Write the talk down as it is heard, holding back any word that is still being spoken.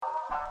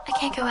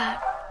Can't go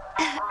out.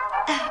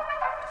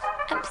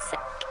 I'm sick.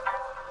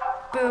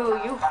 Boo,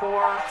 you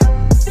whore.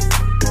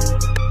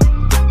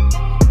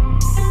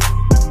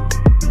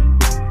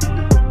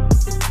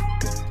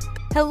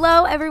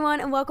 Hello, everyone,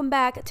 and welcome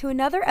back to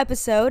another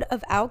episode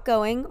of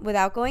Outgoing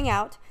Without Going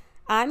Out.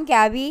 I'm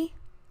Gabby,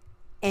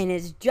 and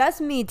it's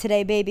just me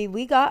today, baby.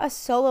 We got a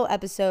solo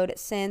episode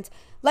since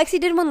Lexi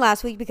did one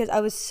last week because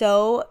I was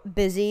so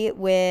busy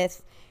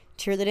with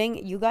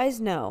cheerleading. You guys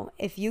know,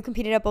 if you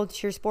competed at both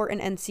cheer sport and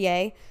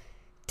NCA,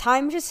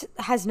 time just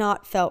has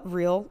not felt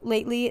real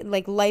lately.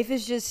 Like, life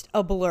is just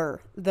a blur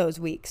those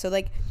weeks. So,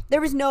 like, there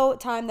was no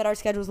time that our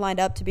schedules lined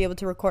up to be able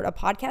to record a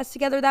podcast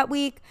together that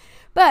week.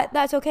 But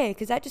that's okay,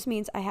 because that just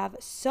means I have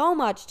so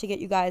much to get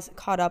you guys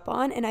caught up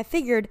on. And I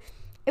figured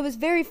it was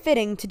very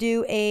fitting to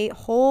do a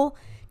whole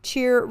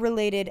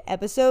cheer-related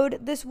episode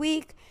this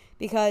week,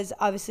 because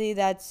obviously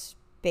that's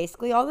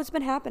basically all that's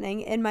been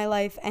happening in my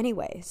life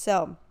anyway.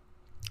 So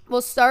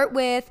we'll start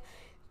with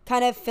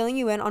kind of filling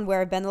you in on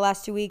where I've been the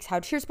last 2 weeks, how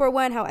cheer sport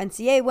went, how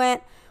NCA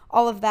went,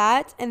 all of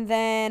that. And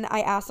then I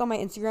asked on my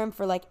Instagram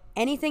for like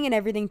anything and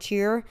everything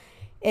cheer.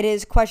 It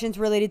is questions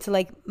related to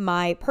like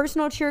my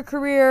personal cheer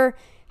career,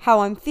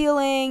 how I'm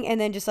feeling, and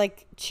then just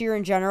like cheer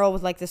in general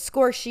with like the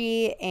score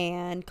sheet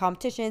and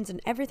competitions and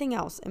everything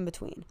else in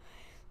between.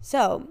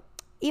 So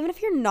even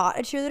if you're not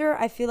a cheerleader,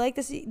 I feel like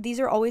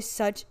these are always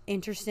such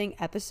interesting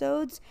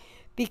episodes,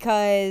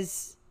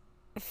 because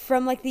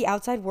from like the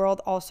outside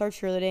world, all-star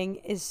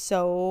cheerleading is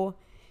so,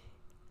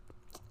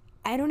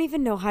 I don't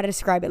even know how to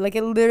describe it. Like,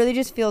 it literally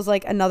just feels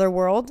like another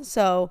world.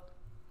 So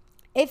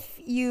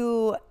if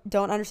you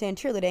don't understand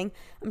cheerleading,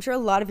 I'm sure a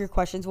lot of your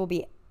questions will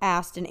be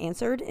asked and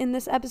answered in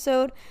this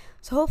episode.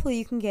 So hopefully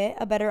you can get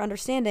a better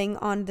understanding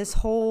on this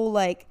whole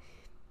like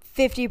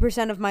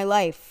 50% of my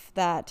life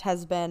that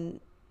has been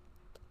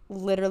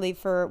literally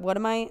for, what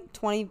am I,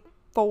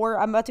 24?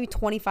 I'm about to be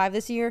 25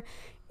 this year.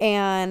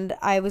 And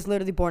I was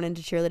literally born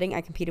into cheerleading.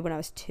 I competed when I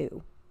was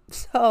 2.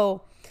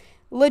 So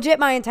legit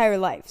my entire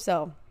life.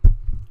 So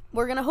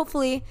we're going to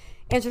hopefully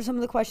answer some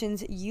of the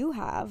questions you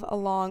have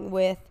along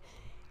with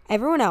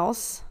everyone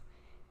else.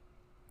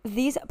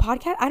 These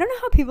podcasts, I don't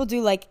know how people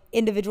do like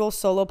individual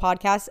solo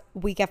podcasts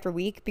week after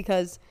week,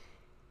 because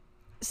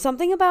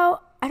something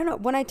about, I don't know,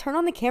 when I turn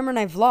on the camera and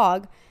I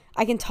vlog,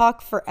 I can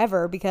talk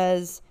forever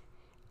because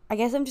I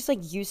guess I'm just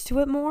like used to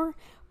it more.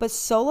 But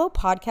solo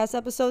podcast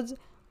episodes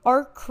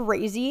are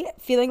crazy,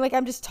 feeling like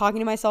I'm just talking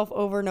to myself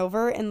over and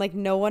over and like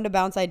no one to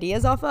bounce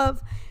ideas off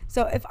of.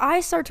 So if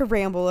I start to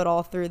ramble it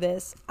all through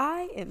this,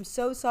 I am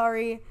so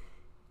sorry.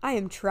 I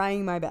am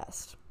trying my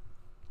best.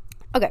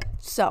 Okay,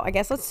 so I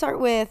guess let's start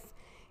with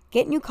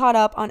getting you caught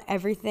up on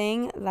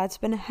everything that's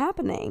been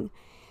happening.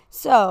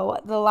 So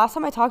the last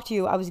time I talked to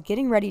you, I was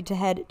getting ready to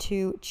head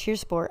to cheer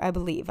sport, I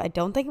believe. I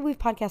don't think we've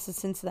podcasted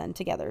since then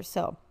together.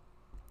 So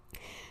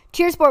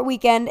cheer sport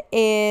weekend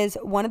is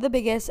one of the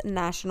biggest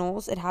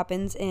nationals. It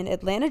happens in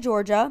Atlanta,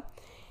 Georgia,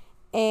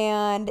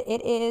 and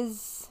it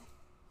is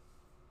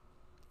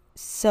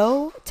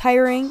so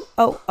tiring.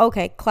 Oh,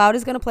 okay. Cloud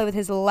is going to play with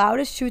his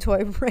loudest chew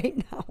toy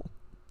right now.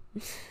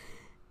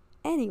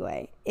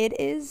 Anyway, it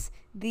is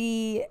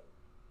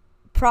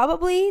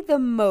probably the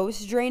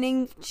most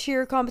draining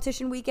cheer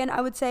competition weekend, I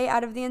would say,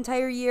 out of the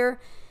entire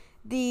year.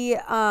 The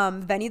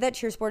venue that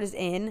cheer sport is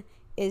in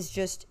is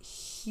just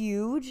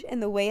huge,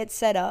 and the way it's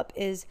set up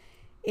is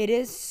it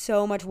is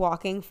so much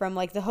walking from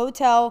like the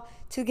hotel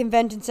to the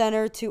convention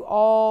center to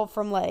all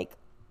from like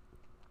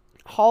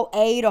hall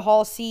A to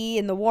hall C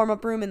in the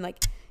warm-up room, and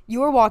like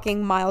you are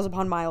walking miles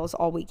upon miles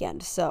all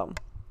weekend. So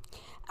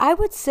I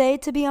would say,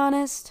 to be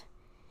honest,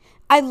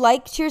 I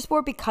like cheer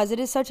sport because it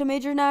is such a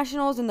major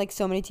nationals and like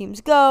so many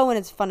teams go and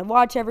it's fun to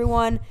watch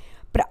everyone.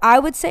 But I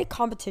would say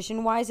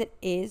competition wise, it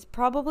is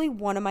probably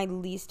one of my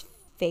least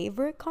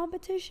favorite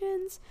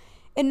competitions,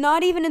 and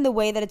not even in the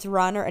way that it's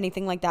run or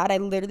anything like that. I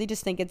literally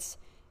just think it's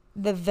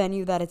the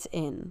venue that it's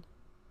in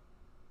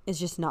is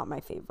just not my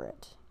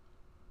favorite.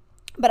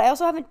 But I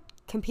also haven't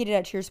competed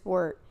at cheer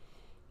sport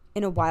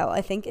in a while.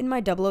 I think in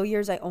my 00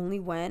 years, I only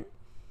went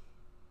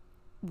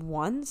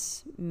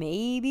once,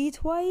 maybe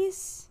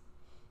twice.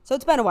 So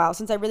it's been a while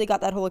since I really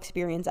got that whole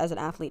experience as an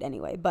athlete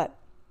anyway. But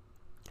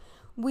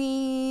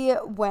we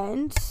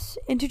went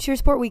into cheer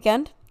sport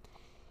weekend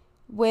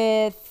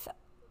with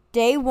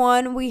day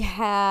one. We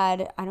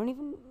had,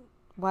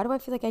 why do I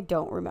feel like I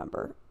don't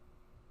remember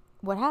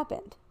what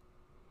happened?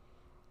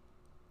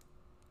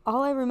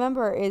 All I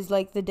remember is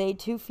like the day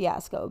 2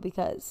 fiasco,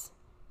 because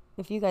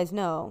if you guys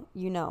know,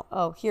 you know.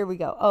 Oh, here we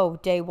go. Oh,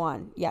 day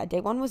 1. Yeah,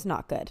 day 1 was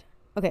not good.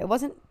 Okay, it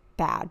wasn't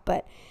bad,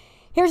 but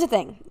here's the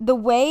thing. The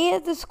way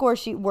the score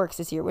sheet works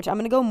this year, which I'm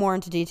going to go more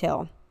into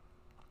detail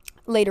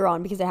later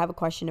on because I have a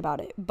question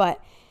about it,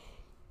 but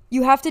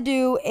you have to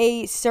do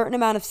a certain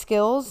amount of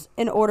skills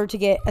in order to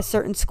get a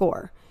certain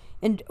score,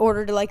 in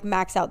order to like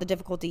max out the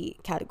difficulty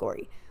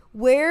category.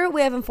 Where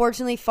we have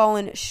unfortunately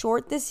fallen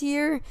short this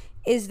year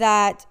is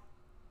that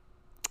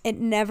it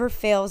never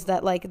fails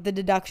that like the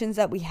deductions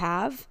that we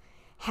have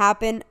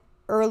happen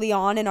early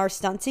on in our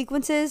stunt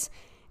sequences,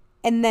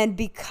 and then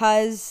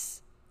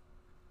because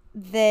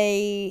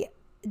they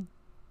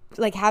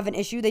like have an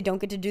issue. They don't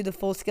get to do the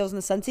full skills in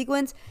the sun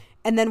sequence.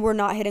 And then we're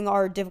not hitting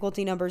our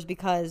difficulty numbers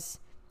because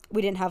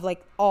we didn't have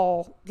like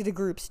all the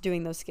groups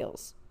doing those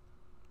skills.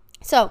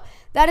 So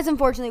that is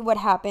unfortunately what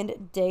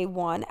happened day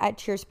one at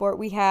Cheersport.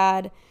 We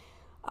had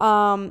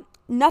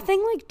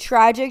nothing like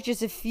tragic,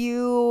 just a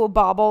few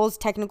bobbles,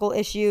 technical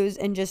issues,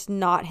 and just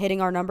not hitting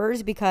our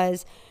numbers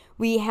because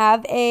we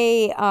have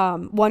a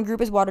one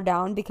group is watered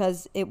down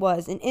because it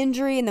was an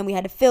injury, and then we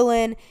had to fill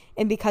in,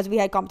 and because we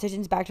had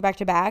competitions back to back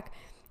to back,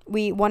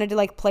 we wanted to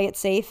like play it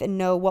safe and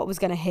know what was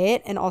going to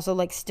hit and also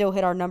like still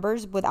hit our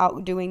numbers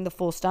without doing the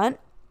full stunt.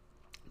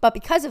 But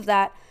because of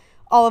that,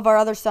 all of our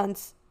other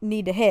stunts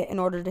need to hit in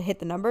order to hit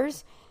the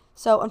numbers.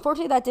 So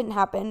unfortunately that didn't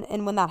happen.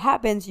 And when that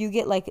happens, you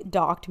get like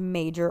docked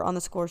major on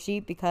the score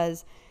sheet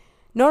because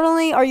not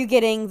only are you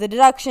getting the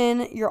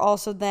deduction, you're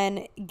also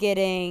then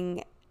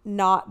getting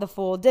not the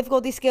full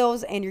difficulty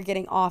skills, and you're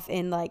getting off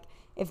in like,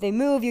 if they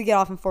move, you get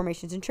off in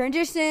formations and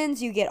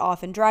transitions, you get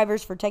off in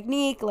drivers for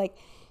technique. Like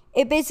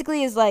it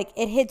basically is like,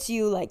 it hits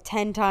you like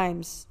 10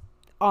 times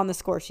on the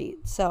score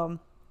sheet. So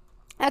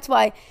that's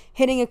why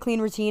hitting a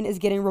clean routine is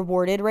getting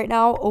rewarded right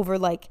now over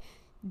like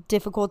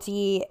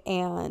difficulty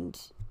and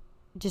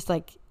just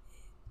like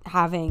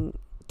having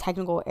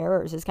technical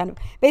errors is kind of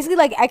basically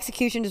like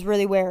execution is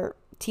really where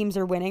teams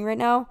are winning right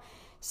now.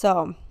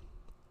 So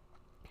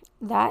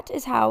that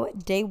is how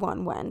day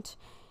one went.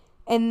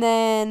 And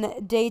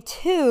then day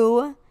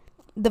two,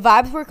 the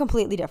vibes were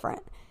completely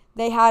different.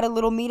 They had a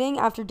little meeting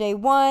after day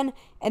one,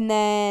 and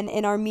then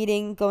in our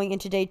meeting going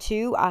into day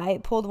two, I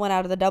pulled one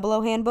out of the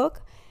 00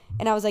 handbook,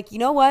 and I was like, you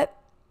know what?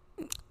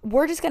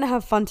 We're just going to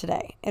have fun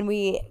today. And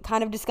we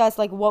kind of discussed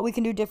like what we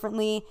can do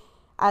differently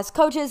as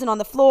coaches and on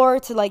the floor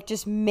to like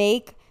just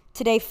make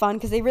today fun,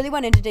 because they really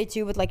went into day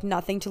two with like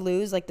nothing to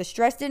lose. Like the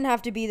stress didn't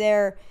have to be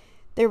there.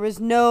 There was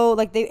no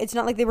like it's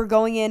not like they were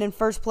going in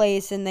first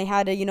place and they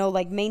had to, you know,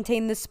 like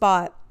maintain the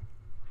spot.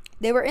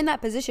 They were in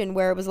that position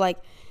where it was like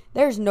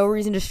there's no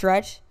reason to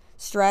stress.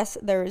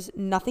 There's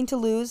nothing to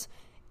lose,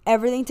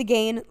 everything to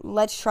gain.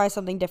 Let's try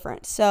something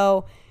different.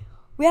 So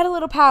we had a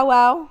little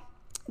powwow.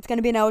 It's going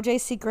to be an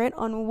LJ secret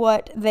on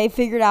what they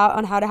figured out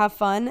on how to have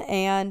fun.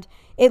 And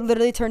it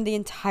literally turned the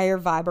entire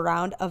vibe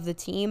around of the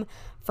team,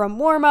 from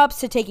warm-ups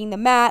to taking the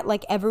mat.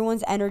 Like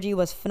everyone's energy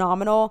was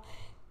phenomenal.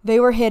 They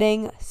were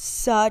hitting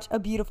such a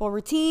beautiful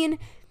routine.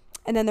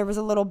 And then there was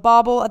a little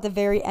bobble at the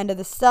very end of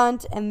the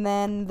stunt. And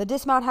then the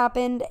dismount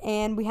happened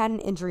and we had an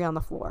injury on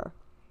the floor.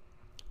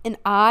 And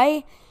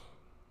I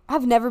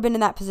have never been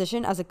in that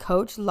position as a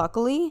coach,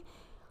 luckily.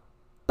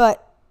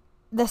 But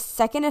the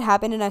second it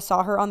happened and I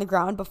saw her on the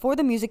ground, before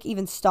the music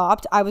even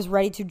stopped, I was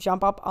ready to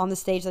jump up on the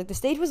stage. Like the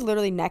stage was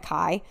literally neck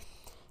high.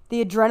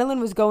 The adrenaline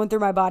was going through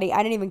my body. I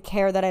didn't even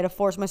care that I had to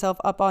force myself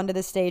up onto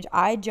the stage.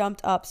 I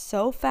jumped up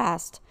so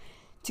fast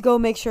to go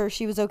make sure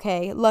she was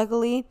okay.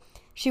 Luckily,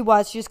 she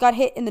was. She just got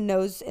hit in the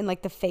nose and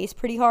like the face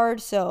pretty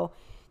hard. So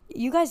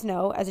you guys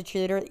know, as a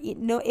cheerleader,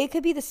 it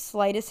could be the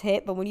slightest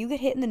hit, but when you get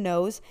hit in the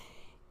nose,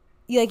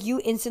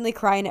 you instantly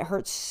cry and it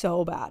hurts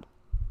so bad.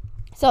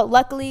 So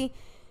luckily,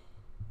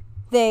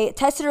 they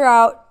tested her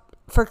out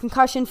for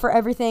concussion, for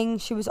everything.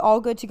 She was all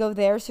good to go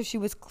there, so she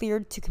was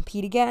cleared to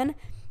compete again.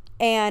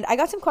 And I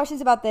got some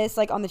questions about this,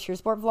 like on the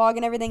Cheersport vlog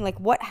and everything, like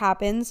what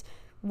happens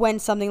when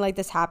something like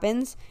this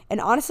happens. And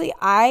honestly,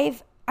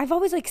 I've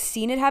always like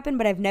seen it happen,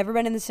 but I've never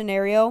been in the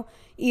scenario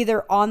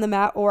either on the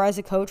mat or as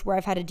a coach where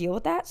I've had to deal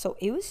with that. So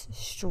it was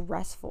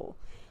stressful,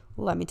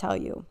 let me tell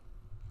you.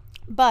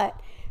 But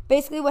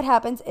basically what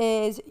happens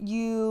is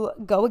you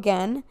go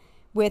again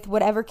with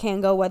whatever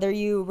can go, whether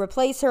you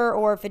replace her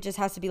or if it just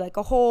has to be like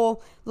a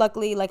hole.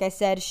 Luckily, like I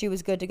said, she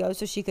was good to go,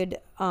 so she could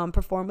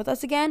perform with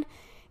us again.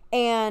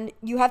 And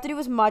you have to do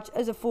as much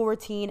as a full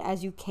routine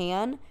as you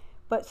can,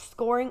 but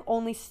scoring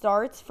only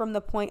starts from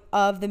the point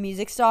of the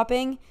music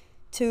stopping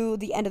to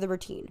the end of the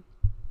routine.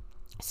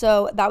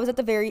 So that was at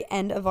the very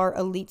end of our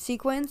elite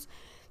sequence.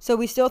 So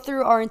we still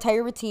threw our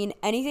entire routine.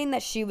 Anything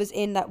that she was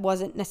in that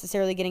wasn't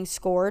necessarily getting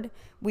scored,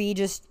 we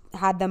just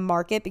had them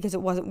mark it because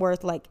it wasn't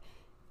worth like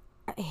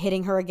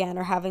hitting her again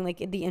or having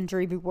like the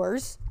injury be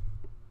worse.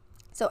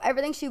 So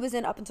everything she was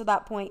in up until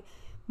that point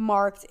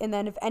marked, and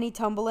then if any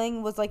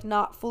tumbling was like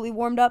not fully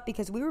warmed up,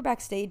 because we were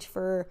backstage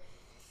for,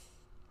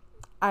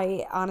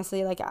 I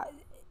honestly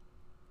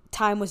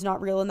time was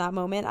not real in that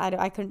moment.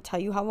 I couldn't tell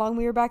you how long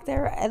we were back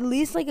there, at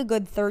least like a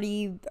good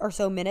 30 or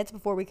so minutes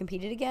before we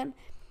competed again.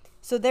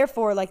 So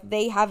therefore, like,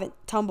 they haven't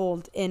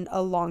tumbled in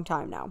a long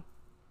time now.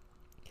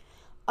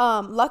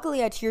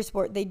 Luckily at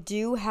Cheersport, they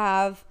do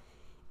have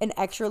an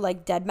extra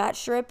like dead mat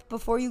strip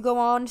before you go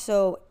on,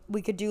 so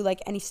we could do like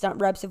any stunt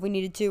reps if we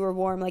needed to, or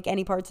warm like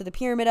any parts of the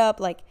pyramid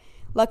up. Like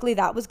luckily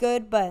that was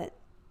good. But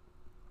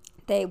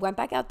they went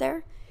back out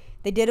there,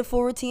 they did a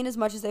full routine as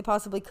much as they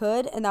possibly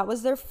could, and that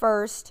was their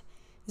first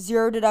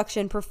zero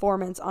deduction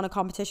performance on a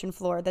competition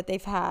floor that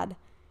they've had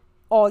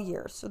all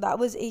year. So that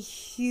was a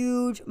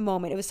huge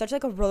moment. It was such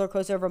like a roller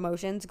coaster of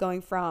emotions,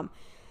 going from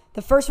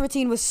the first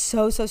routine was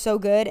so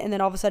good, and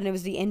then all of a sudden it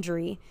was the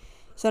injury.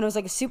 So then it was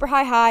like a super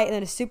high, and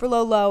then a super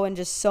low, and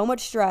just so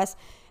much stress.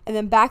 and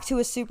then back to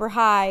a super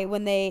high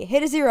when they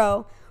hit a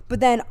 0. But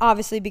then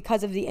obviously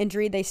because of the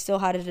injury, they still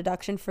had a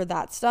deduction for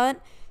that stunt.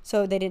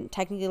 So they didn't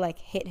technically like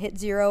hit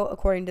 0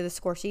 according to the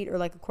score sheet or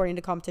like according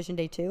to competition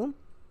day 2.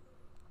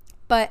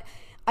 But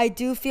I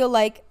do feel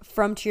like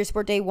from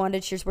Cheersport day 1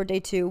 to Cheersport day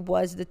 2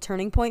 was the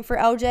turning point for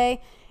LJ.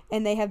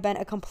 And they have been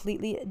a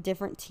completely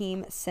different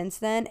team since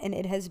then. And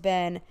it has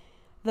been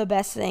the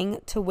best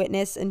thing to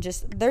witness. And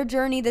just their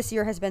journey this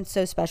year has been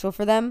so special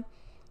for them.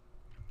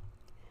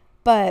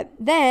 But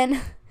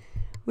then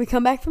we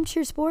come back from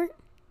Cheersport.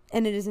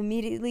 And it is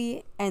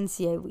immediately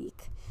NCA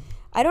week.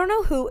 I don't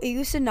know who. It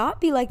used to not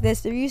be like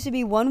this. There used to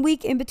be 1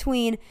 week in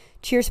between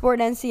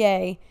Cheersport and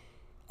NCA.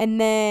 And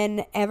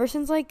then ever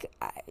since like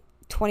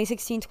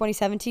 2016,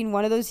 2017,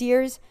 one of those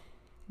years,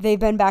 they've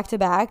been back to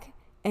back.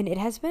 And it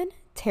has been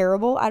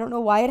terrible. I don't know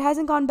why it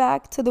hasn't gone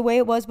back to the way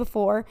it was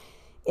before.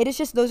 It is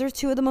just, those are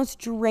two of the most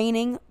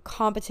draining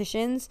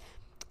competitions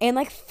and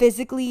like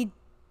physically,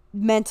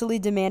 mentally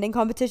demanding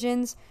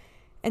competitions.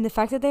 And the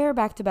fact that they are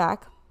back to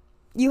back,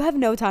 you have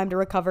no time to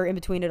recover in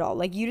between it all.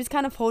 Like, you just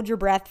kind of hold your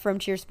breath from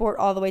Cheersport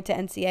all the way to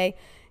NCA.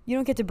 You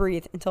don't get to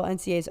breathe until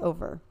NCA is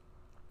over.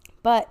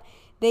 But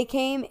they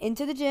came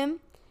into the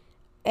gym,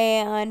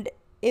 and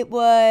it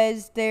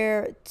was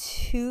their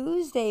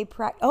Tuesday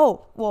practice.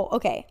 Oh, well,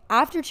 okay.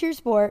 After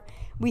Cheersport,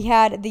 we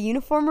had the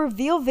uniform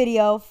reveal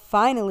video,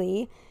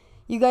 finally.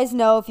 You guys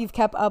know, if you've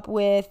kept up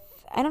with,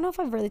 I don't know if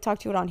I've really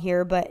talked to it on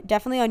here, but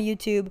definitely on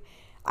YouTube,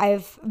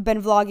 I've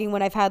been vlogging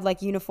when I've had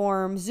like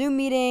uniform Zoom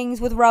meetings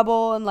with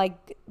Rebel and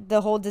like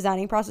the whole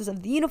designing process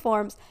of the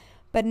uniforms.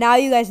 But now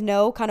you guys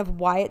know kind of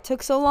why it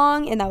took so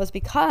long, and that was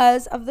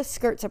because of the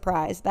skirt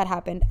surprise that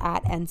happened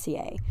at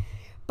NCA.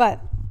 But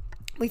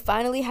we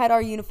finally had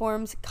our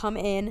uniforms come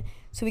in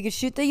so we could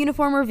shoot the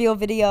uniform reveal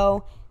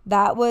video.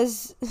 That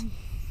was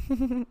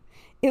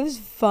it was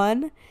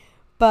fun,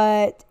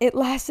 but it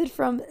lasted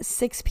from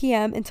 6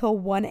 p.m. until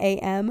 1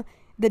 a.m.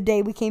 the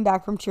day we came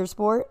back from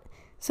Cheersport.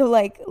 So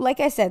like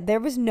I said, there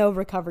was no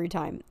recovery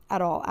time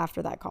at all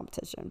after that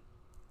competition.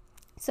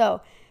 So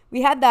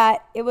we had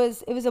that. It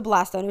was a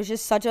blast though. It was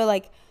just such a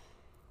like,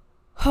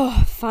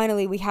 oh,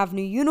 finally we have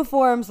new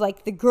uniforms.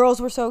 Like, the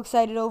girls were so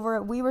excited over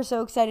it. We were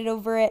so excited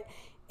over it.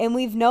 And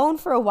we've known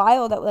for a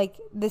while that like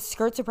this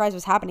skirt surprise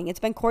was happening. It's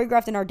been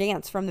choreographed in our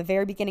dance from the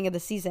very beginning of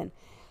the season.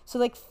 So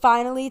like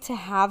finally to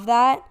have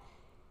that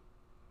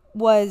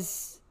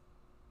was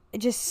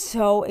just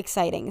so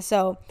exciting.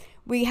 So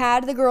we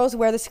had the girls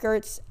wear the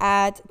skirts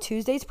at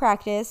Tuesday's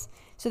practice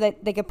so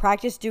that they could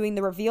practice doing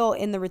the reveal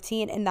in the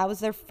routine. And that was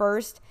their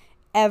first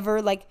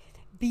ever, like,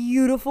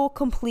 beautiful,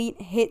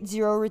 complete hit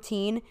 0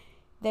 routine.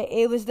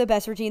 It was the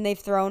best routine they've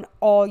thrown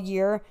all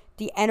year.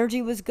 The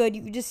energy was good.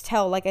 You could just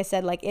tell, like I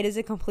said, like, it is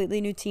a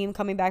completely new team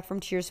coming back from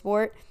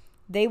Cheersport.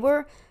 They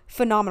were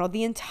phenomenal.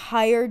 The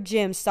entire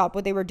gym stopped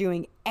what they were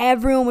doing.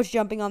 Everyone was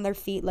jumping on their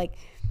feet. Like,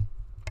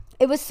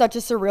 it was such a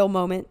surreal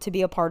moment to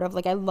be a part of.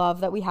 Like, I love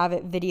that we have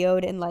it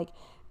videoed and like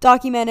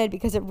documented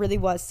because it really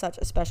was such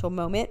a special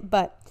moment.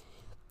 But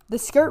the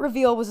skirt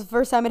reveal was the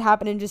first time it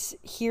happened, and just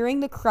hearing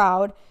the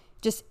crowd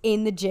just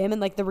in the gym and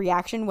like the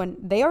reaction when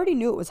they already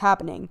knew it was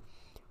happening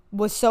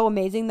was so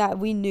amazing that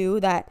we knew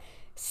that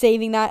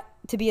saving that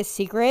to be a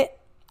secret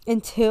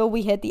until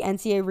we hit the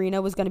NCA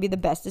arena was going to be the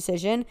best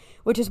decision,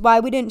 which is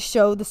why we didn't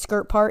show the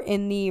skirt part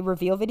in the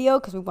reveal video,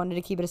 because we wanted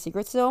to keep it a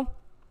secret still.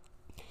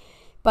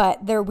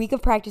 But their week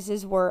of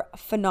practices were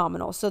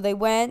phenomenal. So they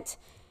went,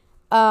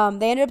 they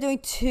ended up doing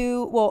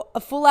a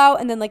full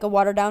out and then like a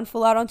watered down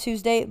full out on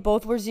Tuesday.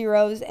 Both were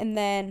 0s. And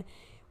then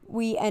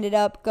we ended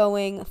up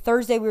going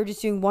Thursday. We were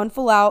just doing one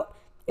full out.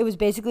 It was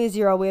basically a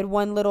 0. We had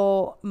one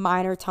little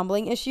minor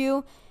tumbling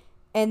issue.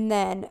 And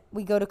then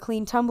we go to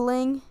clean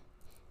tumbling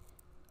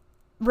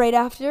right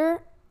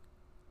after.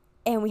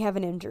 And we have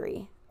an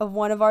injury of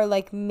one of our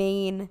like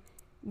main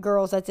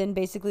girls that's in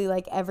basically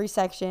like every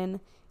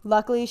section.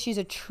 Luckily, she's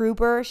a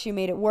trooper. She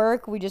made it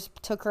work. We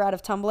just took her out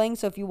of tumbling.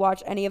 So if you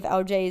watch any of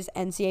LJ's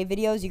NCA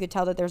videos, you could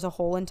tell that there's a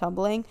hole in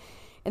tumbling.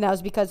 And that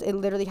was because it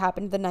literally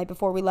happened the night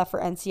before we left for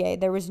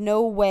NCA. There was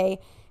no way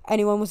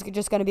anyone was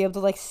just going to be able to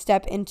like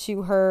step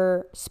into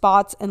her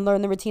spots and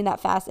learn the routine that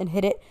fast and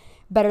hit it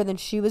better than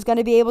she was going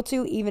to be able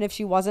to, even if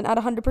she wasn't at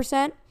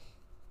 100%.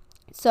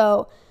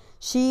 So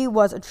she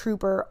was a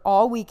trooper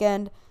all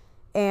weekend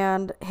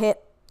and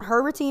hit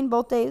her routine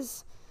both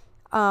days.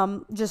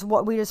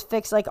 We just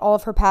fixed like all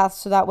of her paths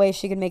so that way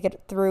she could make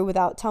it through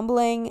without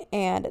tumbling.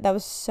 And that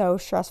was so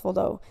stressful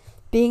though,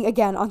 being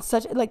again on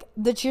such like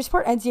the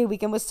Cheersport NCA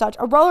weekend was such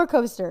a roller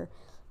coaster,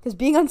 because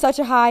being on such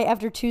a high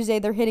after Tuesday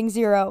they're hitting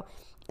 0,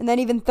 and then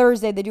even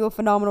Thursday they do a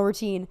phenomenal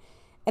routine,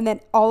 and then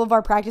all of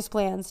our practice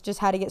plans just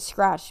had to get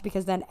scratched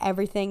because then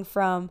everything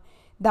from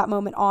that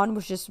moment on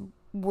was just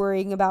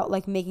worrying about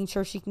like making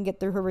sure she can get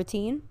through her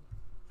routine.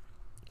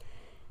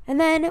 And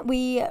then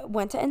we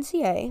went to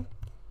NCA.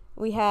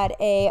 We had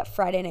a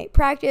Friday night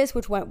practice,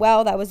 which went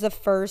well. That was the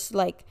first,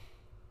 like,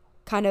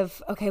 kind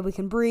of, okay, we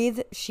can breathe.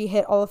 She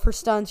hit all of her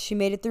stunts. She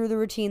made it through the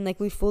routine. Like,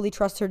 we fully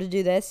trust her to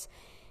do this.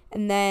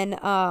 And then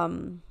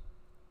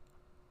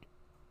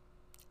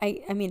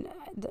I mean,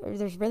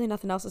 there's really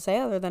nothing else to say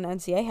other than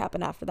NCA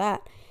happened after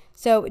that.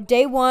 So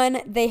day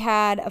one, they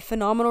had a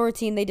phenomenal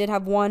routine. They did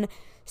have one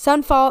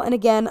sunfall. And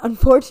again,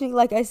 unfortunately,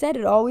 like I said,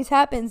 it always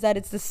happens that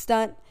it's the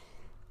stunt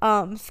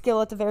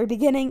skill at the very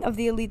beginning of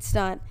the elite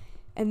stunt.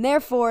 And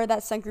therefore,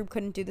 that stunt group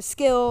couldn't do the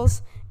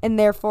skills. And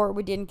therefore,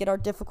 we didn't get our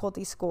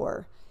difficulty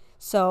score.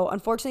 So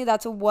unfortunately,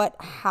 that's what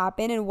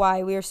happened and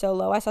why we are so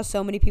low. I saw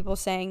so many people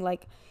saying,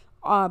 like,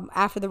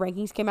 after the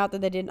rankings came out,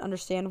 that they didn't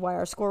understand why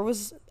our score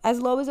was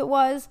as low as it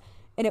was.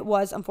 And it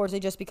was, unfortunately,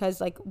 just because,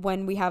 like,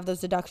 when we have those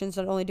deductions,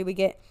 not only do we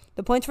get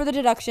the points for the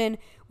deduction,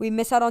 we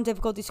miss out on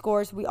difficulty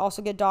scores. We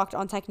also get docked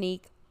on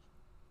technique.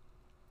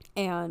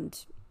 And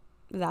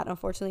that,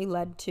 unfortunately,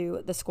 led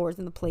to the scores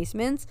and the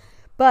placements.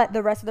 But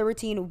the rest of the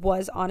routine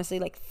was, honestly,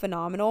 like,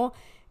 phenomenal.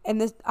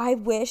 And I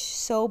wish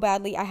so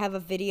badly I have a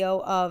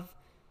video of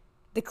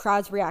the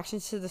crowd's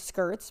reactions to the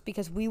skirts,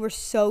 because we were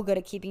so good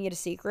at keeping it a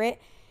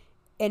secret.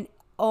 And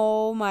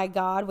oh my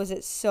God, was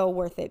it so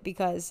worth it,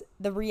 because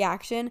the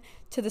reaction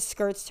to the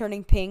skirts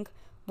turning pink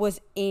was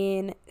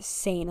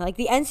insane. Like,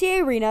 the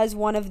NCAA arena is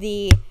one of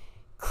the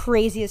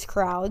craziest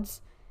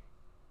crowds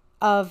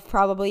of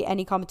probably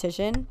any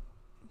competition.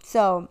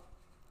 So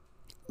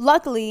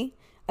luckily,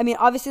 I mean,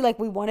 obviously, like,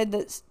 we wanted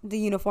the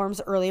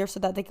uniforms earlier so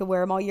that they could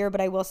wear them all year,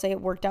 but I will say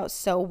it worked out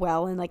so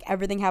well, and, like,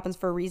 everything happens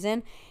for a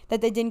reason,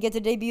 that they didn't get to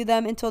debut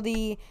them until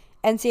the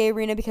NCAA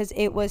arena, because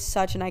it was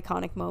such an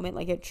iconic moment.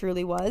 Like, it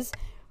truly was.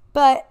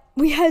 But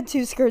we had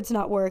 2 skirts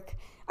not work,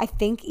 I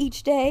think,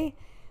 each day,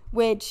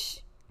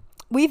 which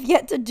we've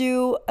yet to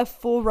do a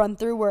full run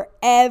through where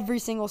every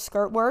single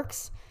skirt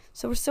works.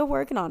 So we're still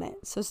working on it.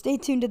 So stay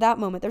tuned to that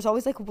moment. There's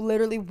always, like,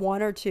 literally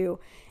 1 or 2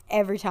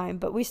 every time.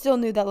 But we still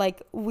knew that,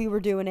 like, we were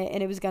doing it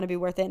and it was going to be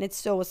worth it. And it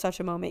still was such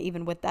a moment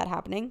even with that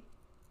happening.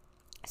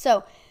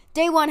 So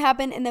day 1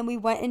 happened, and then we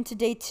went into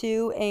day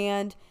 2.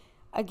 And,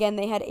 again,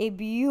 they had a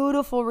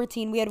beautiful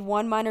routine. We had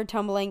 1 minor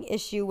tumbling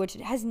issue, which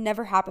has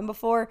never happened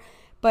before.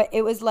 But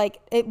it was, like,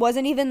 it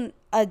wasn't even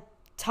a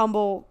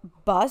tumble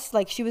bust.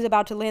 Like, she was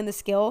about to land the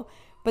skill,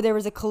 but there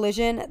was a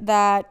collision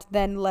that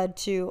then led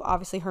to,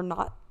 obviously, her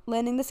not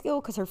landing the skill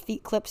because her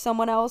feet clipped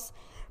someone else.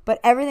 But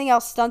everything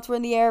else, stunts were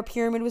in the air,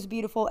 pyramid was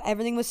beautiful,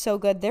 everything was so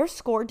good. Their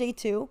score day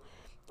 2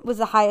 was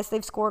the highest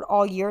they've scored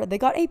all year. They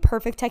got a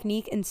perfect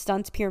technique in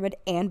stunts, pyramid,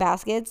 and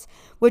baskets,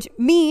 which,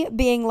 me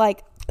being,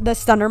 like, the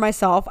stunner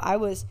myself, I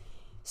was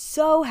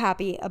so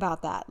happy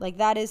about that. Like,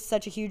 that is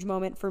such a huge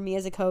moment for me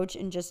as a coach,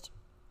 and just,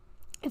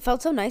 it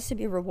felt so nice to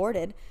be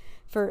rewarded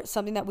for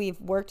something that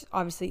we've worked,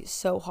 obviously,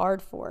 so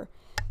hard for.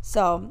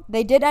 So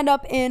they did end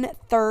up in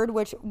 3rd,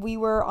 which we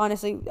were,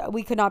 honestly,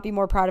 we could not be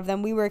more proud of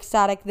them. We were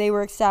ecstatic. They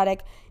were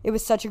ecstatic. It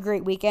was such a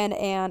great weekend,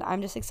 and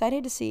I'm just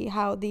excited to see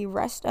how the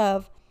rest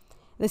of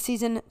the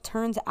season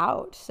turns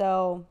out.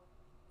 So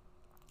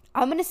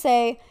I'm going to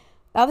say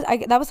that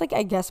was like,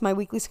 I guess, my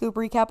weekly scoop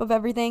recap of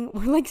everything.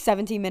 We're like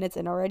 17 minutes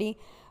in already,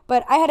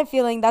 but I had a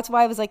feeling that's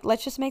why I was like,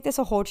 let's just make this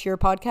a whole cheer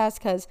podcast,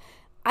 because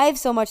I have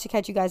so much to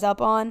catch you guys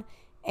up on,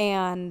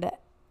 and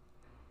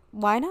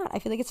why not? I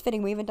feel like it's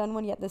fitting. We haven't done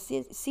one yet this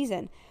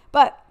season.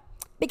 But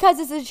because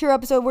this is a cheer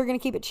episode, we're going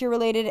to keep it cheer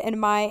related. And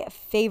my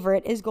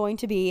favorite is going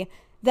to be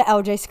the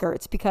LJ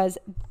skirts, because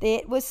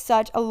it was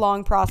such a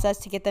long process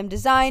to get them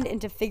designed and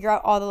to figure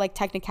out all the, like,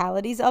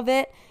 technicalities of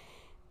it.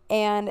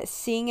 And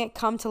seeing it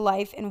come to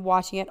life and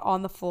watching it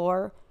on the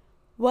floor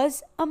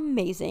was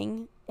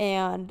amazing.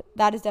 And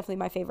that is definitely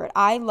my favorite.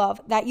 I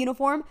love that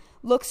uniform.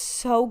 Looks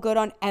so good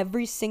on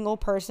every single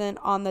person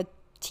on the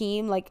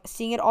team. Like,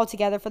 seeing it all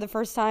together for the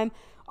first time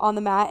on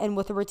the mat and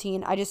with a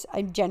routine, I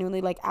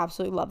genuinely, like,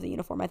 absolutely love the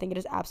uniform. I think it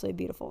is absolutely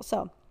beautiful.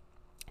 So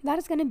that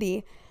is going to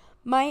be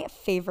my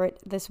favorite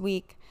this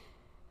week.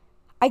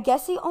 I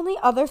guess the only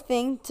other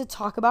thing to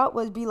talk about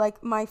would be,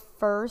 like, my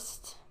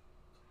first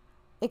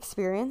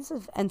experience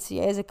of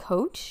NCAA as a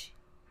coach.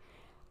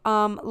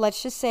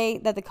 Let's just say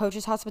that the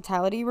coach's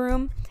hospitality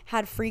room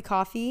had free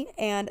coffee,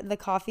 and the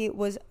coffee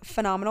was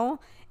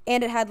phenomenal,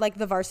 and it had, like,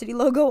 the varsity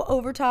logo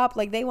over top.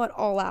 Like, they went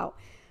all out.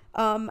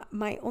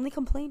 My only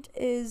complaint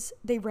is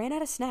they ran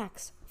out of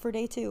snacks for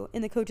day 2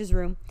 in the coach's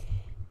room.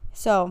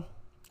 So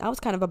that was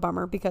kind of a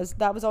bummer, because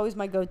that was always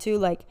my go-to.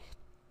 Like,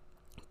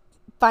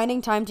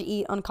 finding time to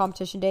eat on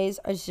competition days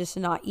is just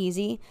not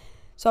easy.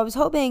 So I was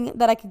hoping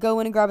that I could go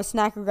in and grab a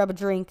snack or grab a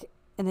drink,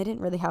 and they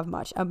didn't really have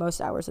much at most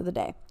hours of the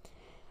day.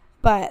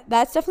 But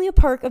that's definitely a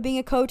perk of being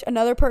a coach.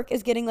 Another perk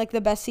is getting, like,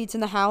 the best seats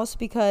in the house,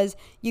 because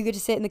you get to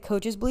sit in the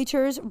coaches'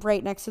 bleachers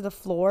right next to the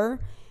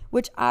floor,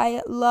 which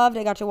I loved.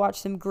 I got to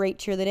watch some great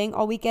cheerleading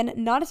all weekend.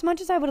 Not as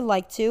much as I would have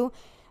liked to.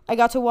 I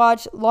got to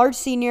watch large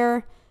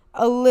senior,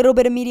 a little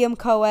bit of medium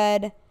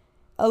co-ed,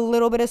 a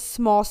little bit of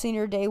small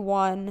senior day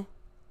 1,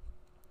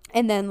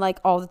 and then, like,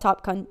 all the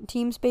top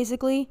teams,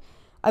 basically.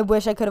 I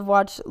wish I could have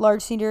watched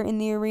large senior in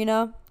the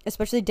arena,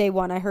 especially day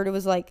 1. I heard it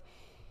was, like,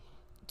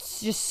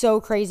 just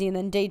so crazy. And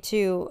then day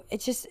 2,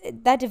 it's just,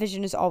 that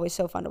division is always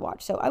so fun to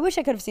watch. So I wish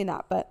I could have seen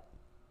that, but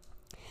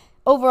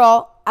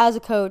overall, as a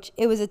coach,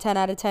 it was a 10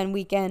 out of 10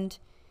 weekend.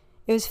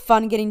 It was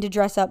fun getting to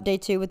dress up day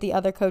 2 with the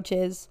other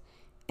coaches,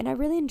 and I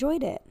really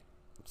enjoyed it.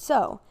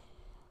 So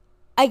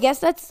I guess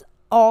that's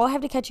all I have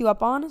to catch you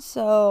up on.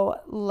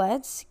 So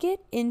let's get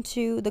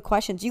into the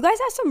questions. You guys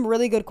asked some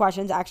really good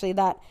questions, actually,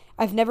 that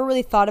I've never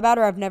really thought about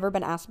or I've never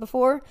been asked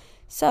before.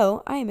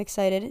 So I am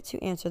excited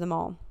to answer them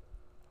all.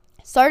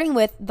 Starting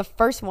with the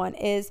first one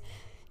is,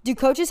 do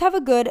coaches have a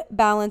good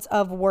balance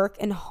of work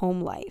and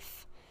home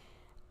life?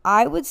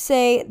 I would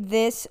say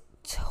this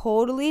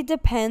totally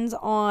depends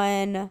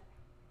on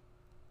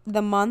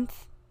the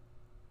month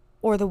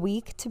or the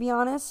week, to be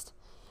honest.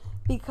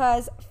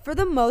 Because for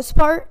the most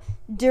part,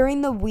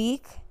 during the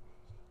week,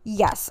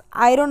 yes,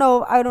 I don't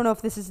know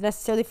if this is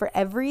necessarily for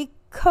every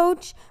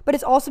coach, but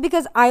it's also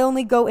because I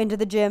only go into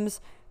the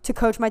gyms to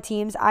coach my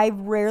teams. I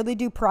rarely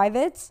do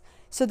privates.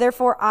 So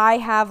therefore, I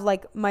have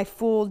like my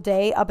full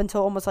day up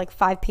until almost like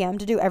 5 p.m.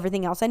 to do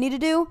everything else I need to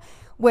do,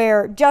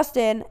 where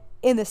Justin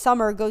in the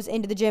summer goes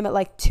into the gym at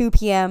like 2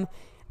 p.m.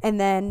 And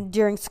then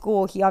during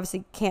school, he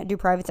obviously can't do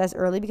privates as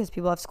early because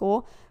people have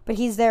school, but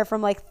he's there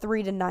from like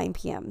 3 to 9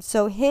 p.m.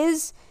 So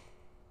his,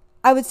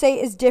 I would say,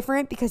 is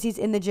different because he's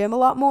in the gym a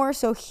lot more.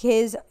 So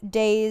his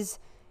days,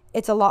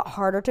 it's a lot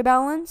harder to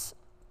balance.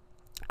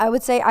 I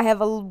would say I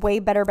have a way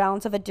better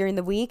balance of it during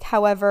the week.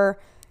 However,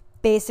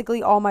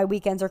 basically all my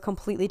weekends are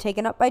completely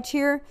taken up by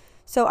cheer.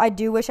 So I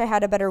do wish I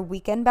had a better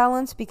weekend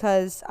balance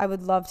because I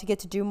would love to get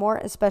to do more,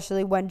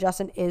 especially when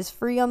Justin is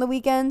free on the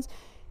weekends.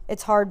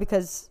 It's hard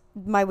because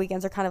my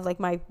weekends are kind of like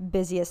my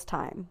busiest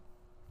time.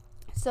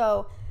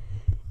 So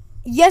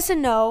yes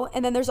and no.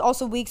 And then there's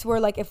also weeks where,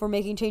 like, if we're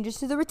making changes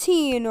to the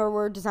routine or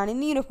we're designing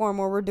the uniform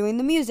or we're doing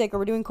the music or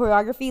we're doing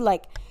choreography,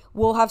 like,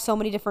 we'll have so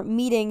many different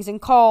meetings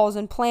and calls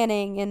and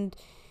planning and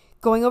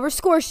going over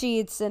score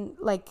sheets, and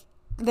like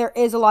there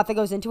is a lot that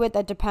goes into it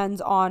that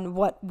depends on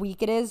what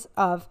week it is,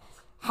 of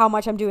how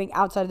much I'm doing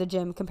outside of the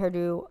gym compared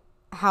to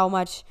how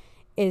much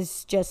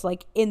is just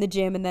like in the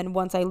gym, and then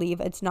once I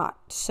leave it's not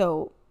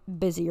so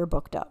busy or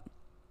booked up.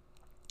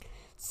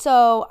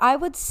 So I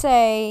would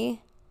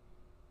say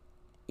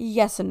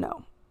yes and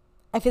no.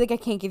 I feel like I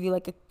can't give you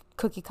like a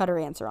cookie cutter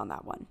answer on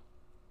that one.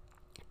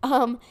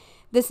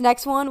 This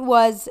next one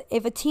was,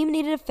 if a team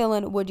needed a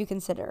fill-in, would you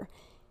consider?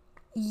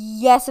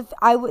 Yes, if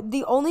I would.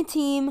 The only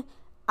team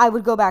I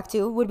would go back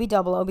to would be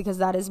Double O, because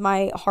that is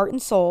my heart and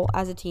soul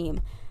as a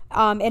team.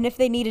 And if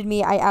they needed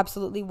me, I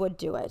absolutely would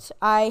do it.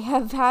 I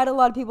have had a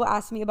lot of people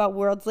ask me about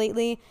Worlds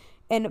lately,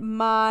 and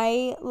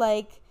my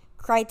like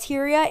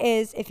criteria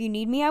is, if you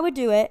need me, I would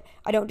do it.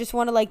 I don't just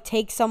want to like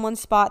take someone's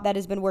spot that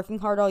has been working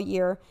hard all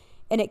year,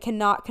 and it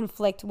cannot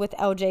conflict with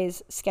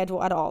LJ's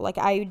schedule at all. Like,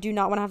 I do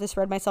not want to have to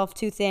spread myself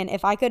too thin.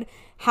 If I could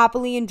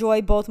happily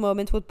enjoy both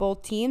moments with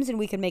both teams and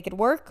we can make it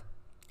work,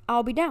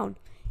 I'll be down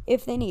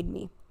if they need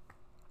me.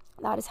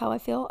 That is how I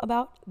feel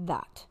about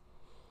that.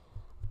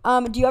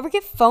 Do you ever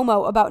get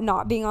FOMO about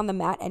not being on the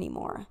mat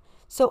anymore?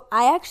 So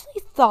I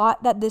actually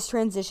thought that this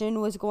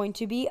transition was going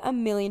to be a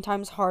million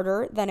times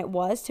harder than it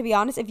was. To be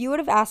honest, if you would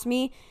have asked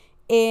me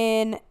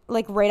in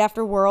like right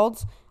after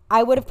Worlds,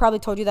 I would have probably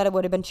told you that I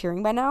would have been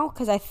cheering by now,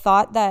 because I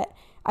thought that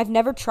I've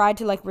never tried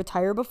to like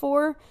retire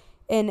before,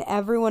 and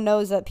everyone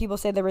knows that people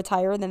say they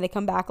retire and then they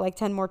come back like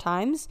 10 more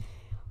times.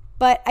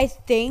 But I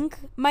think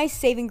my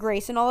saving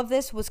grace in all of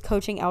this was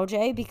coaching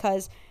LJ,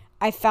 because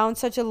I found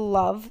such a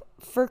love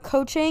for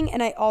coaching,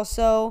 and I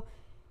also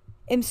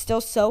am still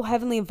so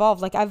heavily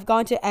involved. Like, I've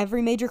gone to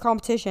every major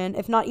competition,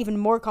 if not even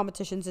more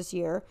competitions this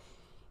year.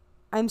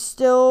 I'm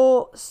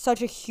still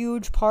such a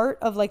huge part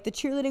of like the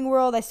cheerleading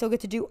world. I still get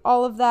to do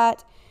all of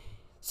that.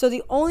 So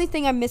the only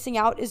thing I'm missing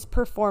out is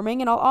performing,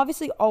 and I'll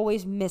obviously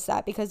always miss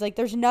that, because like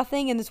there's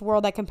nothing in this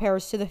world that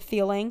compares to the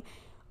feeling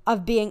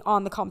of being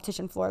on the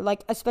competition floor.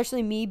 Like,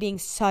 especially me being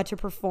such a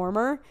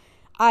performer,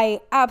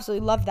 I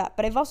absolutely love that.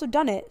 But I've also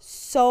done it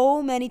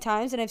so many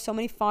times, and I have so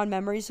many fond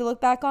memories to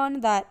look back on,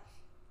 that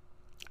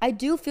I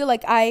do feel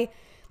like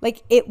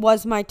it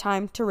was my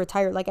time to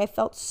retire. Like, I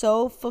felt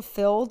so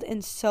fulfilled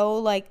and so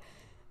like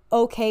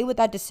okay with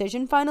that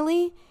decision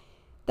finally,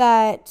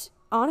 that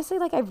honestly,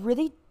 like, I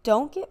really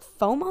don't get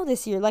FOMO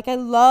this year. Like, I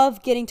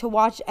love getting to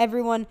watch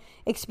everyone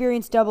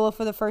experience Double O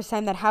for the first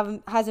time that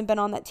hasn't been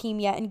on that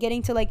team yet, and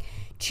getting to like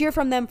cheer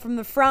from them from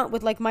the front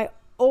with like my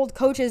old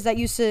coaches that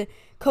used to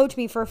coach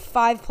me for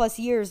 5+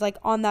 years, like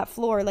on that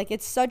floor. Like,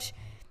 it's such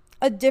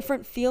a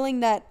different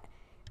feeling that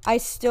I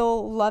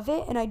still love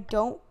it, and I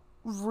don't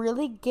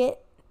really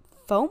get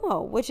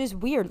FOMO, which is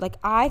weird. Like,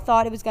 I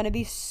thought it was going to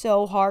be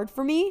so hard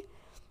for me,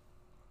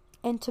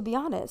 and to be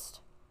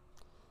honest,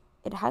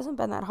 it hasn't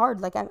been that hard.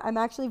 Like, I'm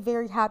actually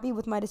very happy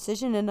with my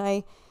decision, and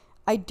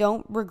I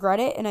don't regret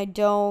it, and I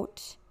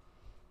don't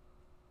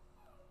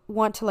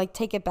want to like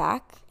take it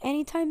back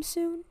anytime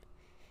soon,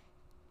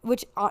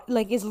 which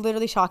like is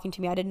literally shocking to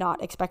me. I did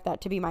not expect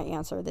that to be my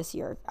answer this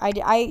year.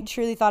 I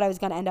truly thought I was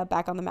going to end up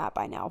back on the mat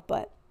by now,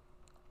 but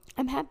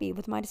I'm happy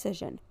with my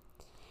decision.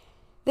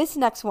 This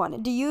next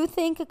one, do you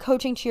think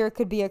coaching cheer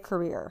could be a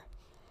career?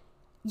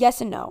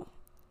 Yes and no.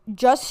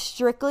 Just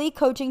strictly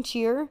coaching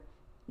cheer?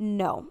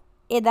 No.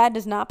 That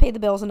does not pay the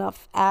bills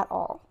enough at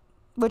all,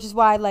 which is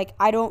why like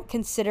I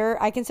consider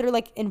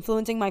like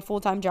influencing my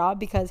full-time job,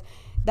 because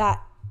that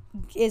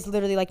is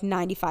literally like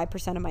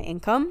 95% of my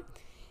income.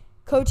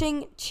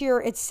 Coaching cheer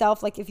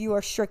itself, like if you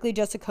are strictly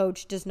just a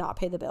coach, does not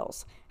pay the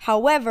bills.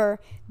 However,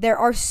 there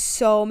are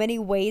so many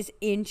ways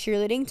in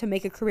cheerleading to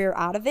make a career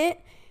out of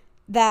it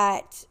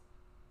that,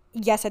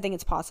 yes, I think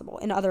it's possible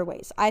in other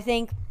ways. I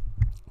think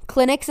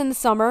clinics in the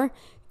summer,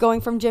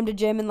 going from gym to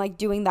gym and like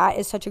doing that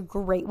is such a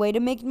great way to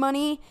make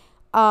money.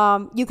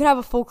 You can have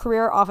a full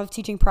career off of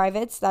teaching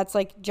privates. That's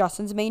like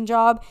Justin's main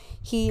job.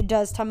 He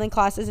does tumbling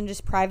classes and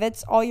just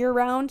privates all year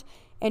round.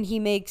 And he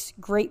makes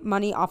great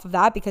money off of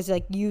that because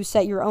like you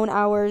set your own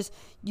hours.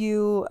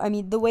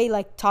 The way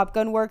like Top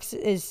Gun works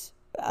is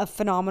a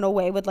phenomenal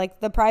way with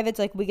like the privates.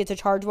 Like we get to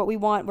charge what we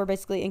want. We're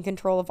basically in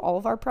control of all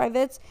of our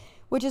privates,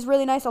 which is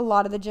really nice. A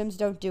lot of the gyms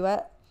don't do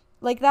it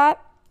like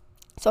that.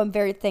 So I'm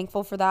very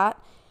thankful for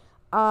that.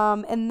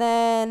 And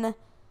then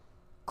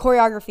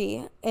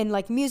choreography and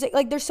like music.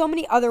 Like there's so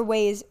many other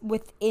ways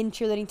within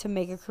cheerleading to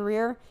make a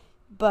career,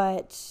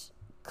 but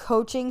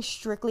coaching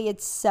strictly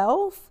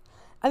itself,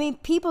 I mean,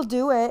 people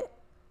do it,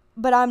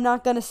 but I'm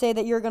not going to say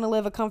that you're going to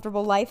live a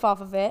comfortable life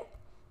off of it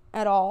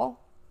at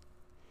all.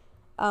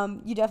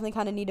 You definitely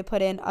kind of need to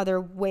put in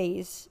other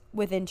ways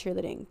within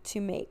cheerleading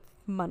to make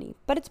money,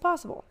 but it's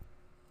possible.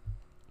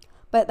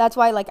 But that's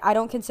why, like, I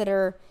don't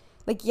consider,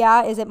 like,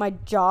 yeah, is it my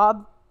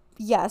job?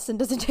 Yes. And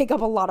does it take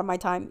up a lot of my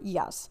time?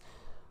 Yes.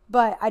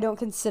 But I don't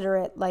consider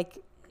it, like,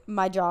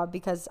 my job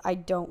because I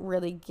don't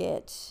really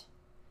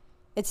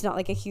it's not,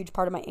 like, a huge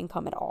part of my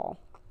income at all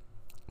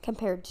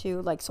compared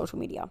to like social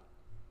media.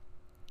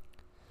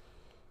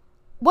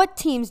 What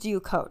teams do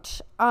you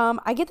coach?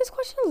 I get this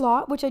question a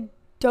lot, which I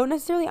don't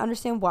necessarily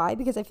understand why,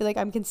 because I feel like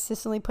I'm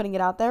consistently putting it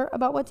out there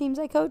about what teams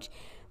I coach.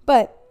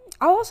 But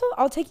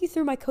I'll take you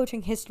through my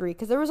coaching history,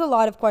 because there was a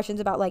lot of questions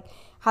about like,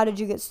 how did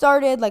you get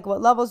started? Like,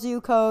 what levels do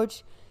you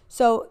coach?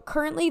 So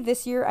currently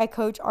this year I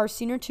coach our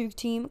senior 2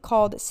 team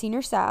called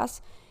Senior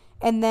SAS,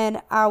 and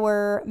then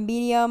our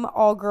medium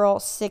all-girl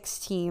 6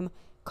 team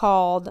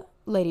called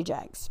Lady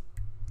Jags.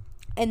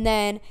 And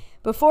then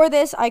before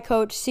this, I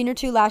coached Senior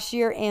 2 last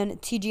year and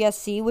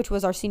TGSC, which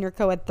was our Senior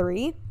Co-Ed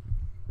 3.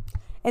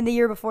 And the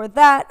year before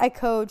that, I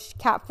coached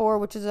Cat 4,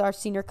 which is our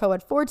Senior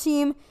Co-Ed 4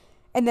 team.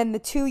 And then the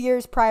 2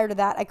 years prior to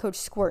that, I coached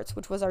Squirts,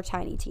 which was our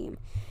Tiny team.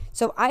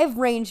 So I have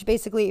ranged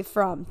basically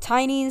from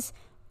Tinies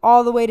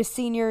all the way to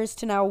seniors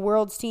to now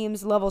Worlds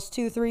teams, levels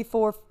 2, 3,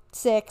 4,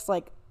 6.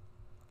 Like,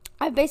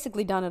 I've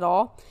basically done it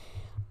all.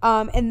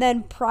 And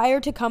then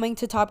prior to coming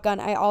to Top Gun,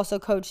 I also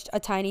coached a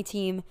tiny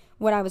team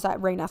when I was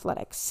at Rain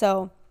Athletics.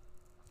 So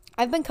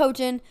I've been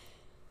coaching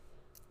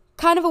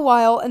kind of a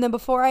while. And then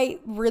before I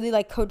really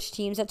like coached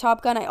teams at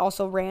Top Gun, I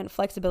also ran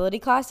flexibility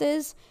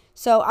classes.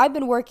 So I've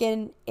been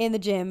working in the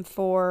gym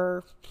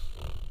for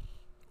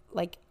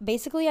like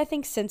basically I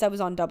think since I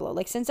was on Double O.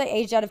 Like since I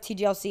aged out of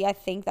TGLC, I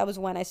think that was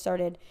when I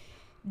started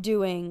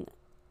doing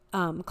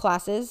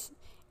classes.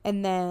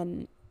 And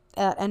then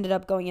ended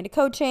up going into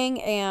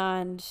coaching,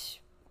 and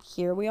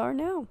here we are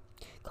now,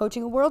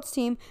 coaching a Worlds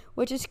team,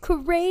 which is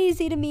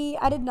crazy to me.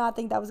 I did not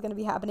think that was going to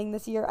be happening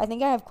this year. I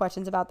think I have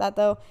questions about that,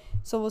 though,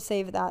 so we'll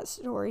save that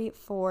story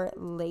for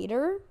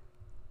later.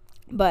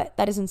 But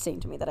that is insane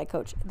to me that I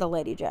coach the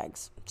Lady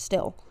Jags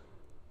still.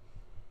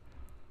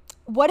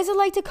 What is it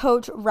like to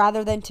coach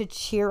rather than to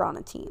cheer on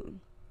a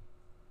team?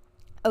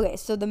 Okay,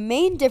 so the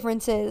main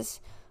differences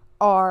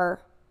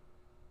are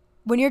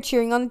when you're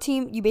cheering on the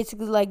team, you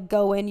basically like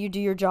go in, you do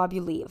your job,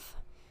 you leave.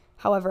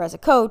 However, as a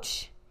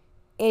coach,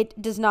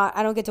 it does not,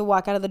 I don't get to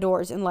walk out of the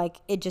doors and like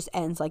it just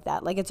ends like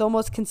that. Like it's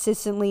almost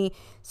consistently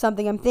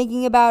something I'm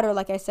thinking about, or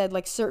like I said,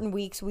 like certain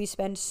weeks we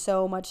spend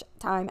so much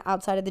time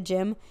outside of the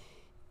gym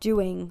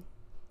doing,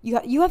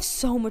 you have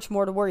so much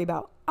more to worry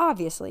about,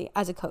 obviously,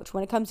 as a coach.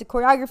 When it comes to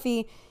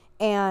choreography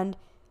and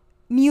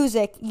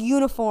music,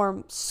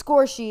 uniform,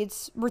 score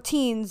sheets,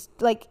 routines,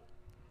 like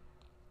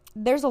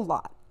there's a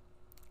lot.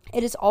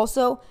 It is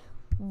also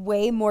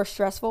way more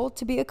stressful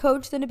to be a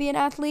coach than to be an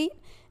athlete.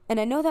 And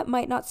I know that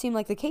might not seem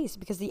like the case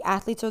because the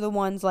athletes are the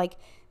ones like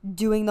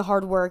doing the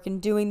hard work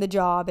and doing the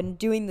job and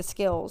doing the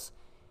skills.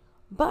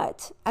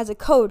 But as a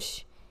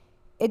coach,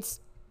 it's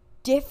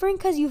different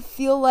because you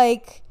feel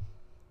like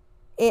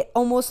it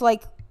almost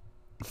like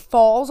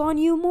falls on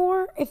you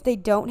more if they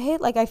don't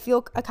hit. Like I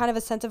feel a kind of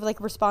a sense of like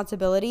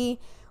responsibility,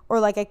 or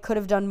like I could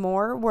have done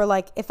more, where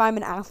like if I'm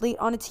an athlete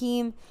on a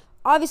team,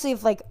 obviously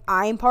if like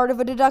I'm part of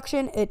a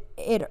deduction,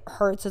 it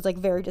hurts. It's like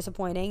very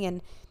disappointing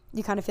and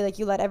you kind of feel like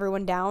you let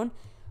everyone down.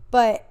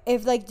 But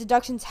if like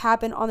deductions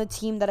happen on the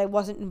team that I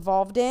wasn't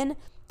involved in,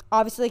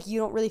 obviously like you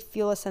don't really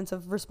feel a sense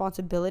of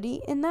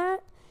responsibility in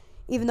that,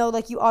 even though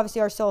like you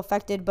obviously are still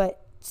affected.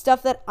 But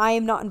stuff that I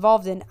am not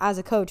involved in as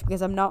a coach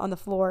because I'm not on the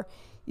floor,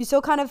 you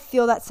still kind of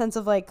feel that sense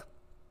of like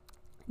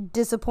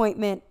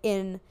disappointment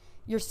in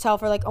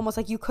yourself, or like almost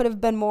like you could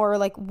have been more, or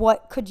like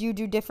what could you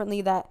do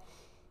differently that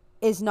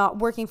is not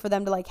working for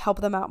them to like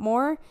help them out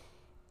more.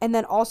 And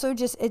then also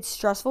just it's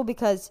stressful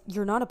because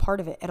you're not a part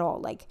of it at all.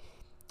 Like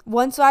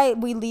once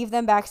we leave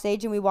them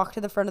backstage and we walk to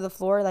the front of the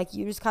floor, like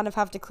you just kind of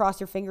have to cross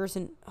your fingers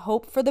and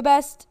hope for the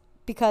best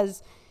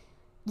because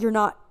you're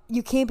not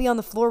you can't be on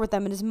the floor with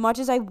them. And as much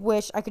as I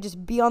wish I could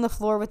just be on the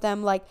floor with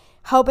them, like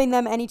helping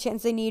them any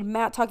chance they need,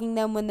 mat talking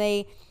them when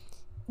they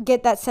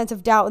get that sense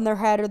of doubt in their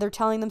head or they're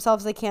telling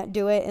themselves they can't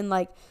do it, and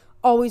like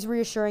always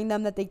reassuring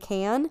them that they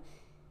can,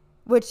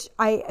 which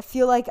I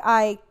feel like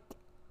I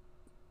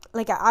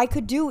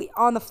could do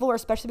on the floor,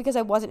 especially because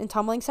I wasn't in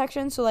tumbling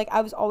section. So like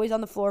I was always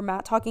on the floor,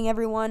 mat talking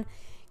everyone,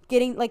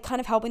 getting like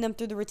kind of helping them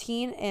through the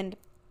routine. And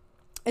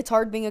it's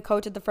hard being a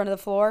coach at the front of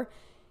the floor,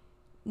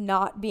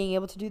 not being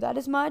able to do that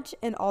as much,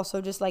 and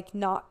also just like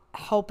not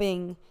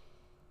helping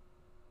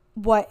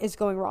what is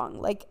going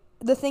wrong. Like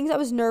the things I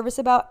was nervous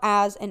about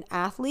as an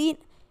athlete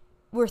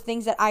were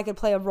things that I could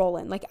play a role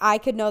in. Like I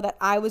could know that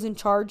I was in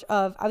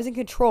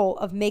control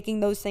of making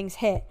those things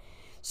hit.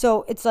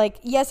 So it's like,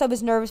 yes, I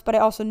was nervous, but I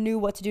also knew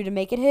what to do to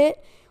make it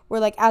hit.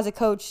 Where like as a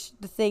coach,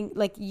 the thing,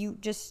 like you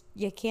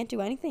can't do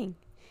anything.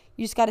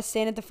 You just got to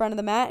stand at the front of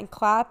the mat and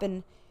clap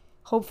and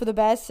hope for the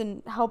best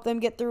and help them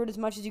get through it as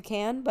much as you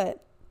can.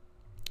 But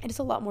it is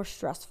a lot more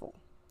stressful.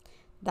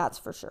 That's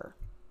for sure.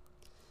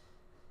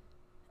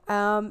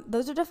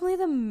 Those are definitely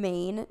the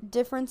main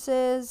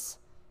differences.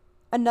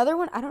 Another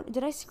one,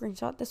 did I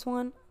screenshot this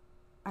one?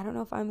 I don't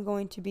know if I'm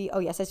going to be, oh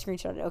yes, I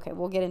screenshotted it. Okay,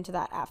 we'll get into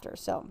that after.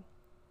 So,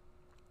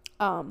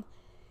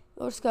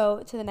 we'll just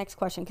go to the next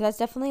question, because that's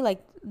definitely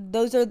like,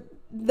 those are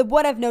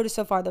what I've noticed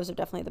so far. Those are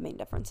definitely the main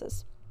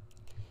differences.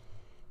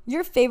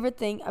 Your favorite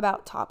thing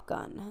about Top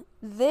Gun.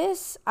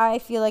 This, I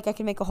feel like I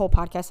can make a whole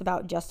podcast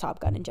about just Top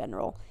Gun in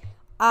general.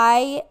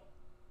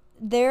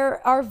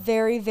 There are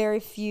very, very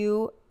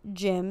few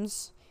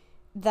gyms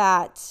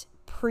that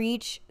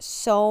preach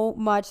so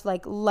much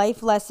like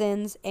life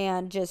lessons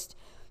and just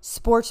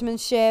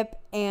sportsmanship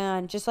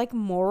and just like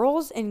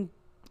morals, and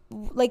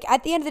like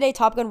at the end of the day,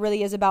 Top Gun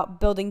really is about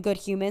building good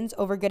humans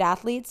over good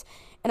athletes.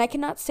 And I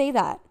cannot say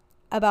that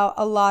about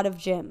a lot of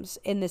gyms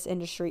in this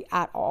industry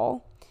at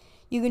all.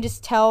 You can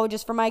just tell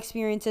just from my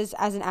experiences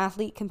as an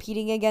athlete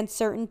competing against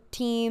certain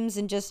teams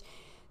and just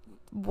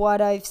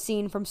what I've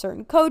seen from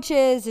certain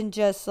coaches and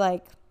just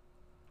like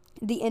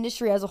the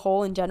industry as a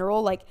whole in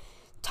general. Like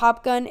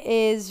Top Gun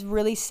is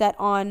really set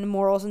on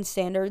morals and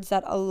standards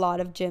that a lot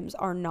of gyms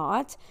are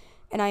not.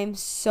 And I am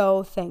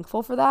so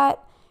thankful for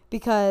that,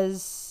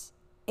 because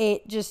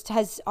it just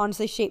has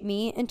honestly shaped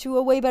me into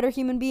a way better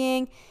human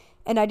being.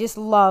 And I just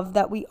love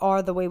that we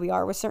are the way we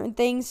are with certain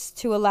things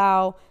to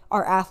allow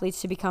our athletes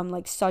to become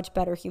like such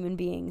better human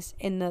beings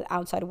in the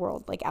outside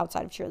world, like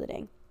outside of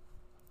cheerleading.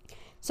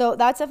 So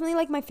that's definitely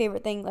like my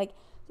favorite thing. Like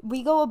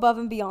we go above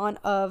and beyond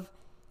of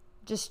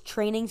just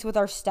trainings with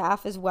our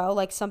staff as well.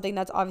 Like something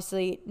that's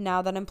obviously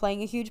now that I'm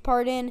playing a huge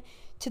part in,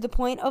 to the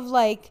point of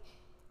like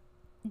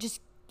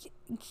just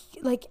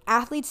like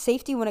athlete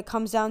safety when it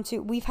comes down to,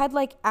 we've had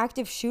like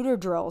active shooter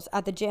drills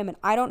at the gym, and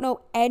I don't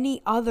know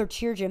any other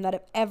cheer gym that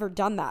have ever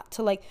done that,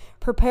 to like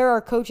prepare our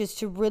coaches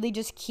to really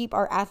just keep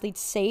our athletes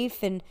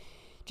safe and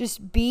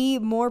just be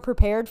more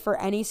prepared for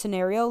any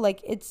scenario. Like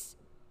it's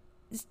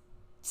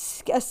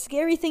a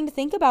scary thing to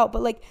think about,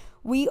 but like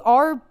we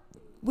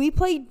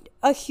play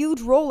a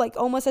huge role, like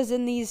almost as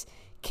in these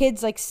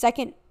kids like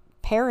second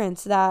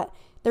parents, that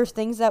there's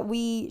things that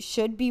we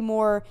should be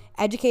more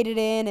educated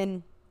in.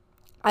 And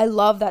I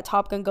love that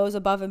Top Gun goes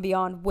above and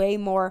beyond way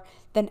more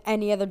than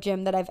any other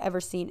gym that I've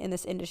ever seen in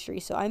this industry.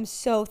 So I'm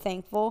so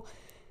thankful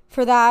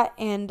for that.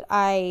 And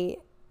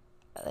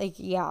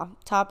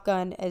Top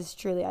Gun is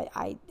truly,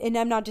 and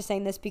I'm not just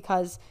saying this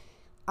because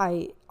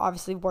I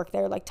obviously work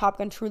there. Like Top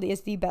Gun truly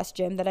is the best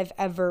gym that I've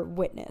ever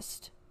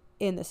witnessed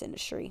in this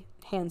industry,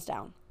 hands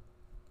down.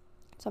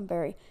 So I'm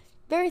very,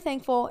 very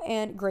thankful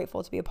and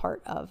grateful to be a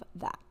part of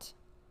that.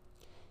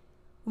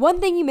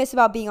 One thing you miss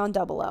about being on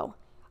Double O.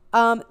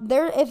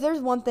 If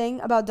there's one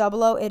thing about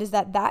Double O, it is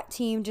that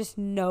team just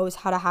knows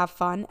how to have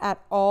fun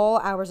at all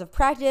hours of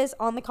practice,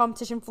 on the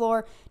competition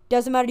floor.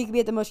 Doesn't matter, you could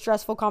be at the most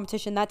stressful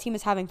competition. That team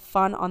is having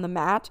fun on the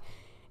mat.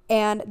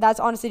 And that's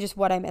honestly just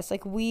what I miss.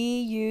 Like we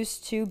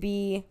used to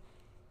be,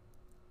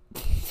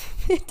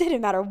 it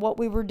didn't matter what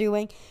we were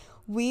doing.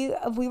 We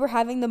were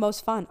having the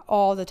most fun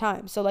all the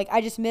time. So like I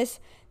just miss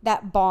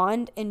that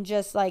bond, and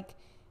just like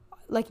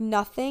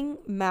nothing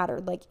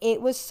mattered. Like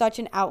it was such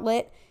an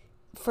outlet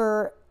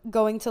for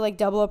going to like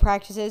Double O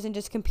practices and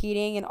just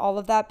competing and all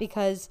of that,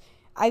 because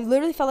I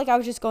literally felt like I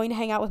was just going to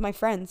hang out with my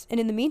friends. And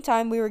in the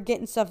meantime, we were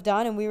getting stuff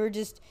done, and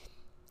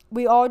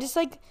we all just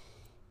like,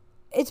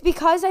 it's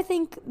because I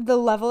think the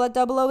level that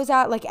Double O is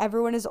at, like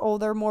everyone is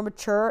older, more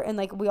mature, and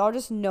like we all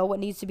just know what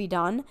needs to be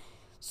done.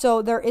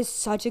 So there is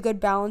such a good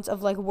balance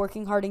of like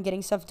working hard and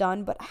getting stuff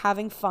done, but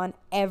having fun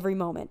every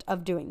moment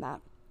of doing that.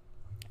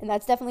 And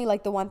that's definitely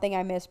like the one thing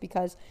I miss,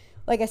 because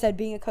like I said,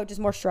 being a coach is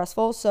more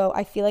stressful. So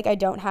I feel like I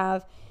don't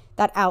have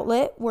that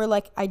outlet where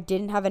like I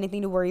didn't have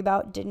anything to worry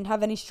about, didn't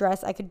have any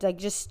stress. I could like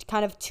just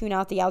kind of tune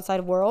out the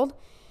outside world,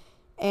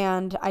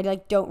 and I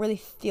like don't really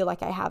feel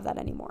like I have that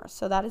anymore.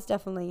 So that is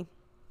definitely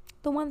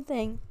the one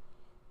thing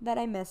that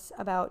I miss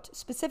about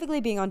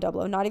specifically being on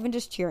Double O, not even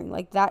just cheering.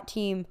 Like that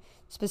team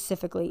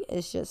specifically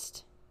is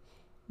just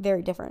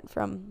very different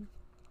from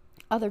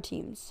other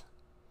teams.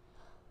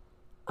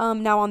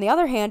 Now, on the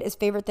other hand, is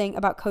favorite thing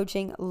about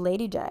coaching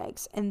Lady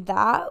Jags. And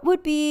that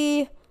would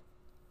be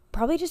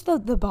probably just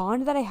the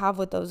bond that I have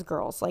with those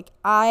girls. Like,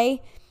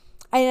 I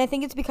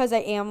think it's because I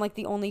am, like,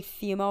 the only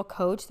female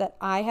coach that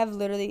I have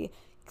literally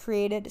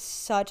created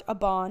such a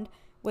bond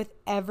with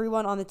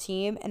everyone on the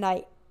team. And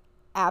I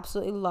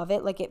absolutely love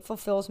it. Like, it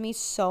fulfills me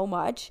so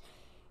much.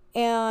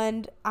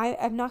 And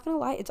I'm not going to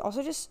lie. It's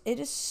also just, it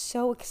is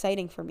so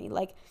exciting for me.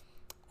 Like,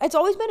 it's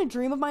always been a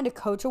dream of mine to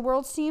coach a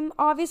Worlds team,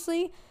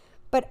 obviously.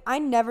 But I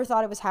never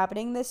thought it was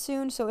happening this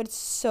soon. So it's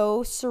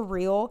so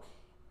surreal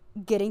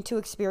getting to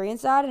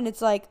experience that. And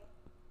it's like,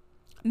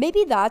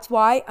 maybe that's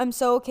why I'm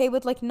so okay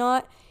with, like,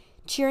 not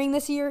cheering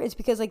this year, is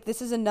because, like, this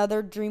is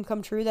another dream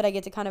come true that I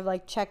get to kind of,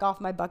 like, check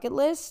off my bucket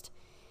list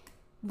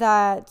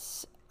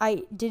that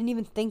I didn't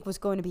even think was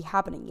going to be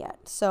happening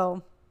yet.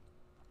 So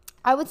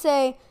I would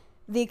say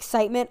the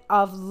excitement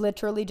of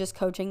literally just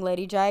coaching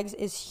Lady Jags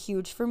is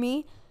huge for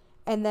me.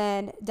 And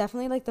then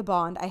definitely, like, the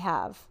bond I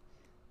have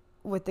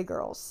with the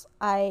girls.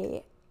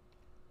 I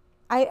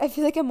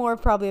feel like I'm more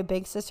of probably a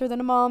big sister than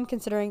a mom,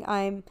 considering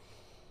I'm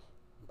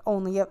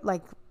only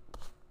like,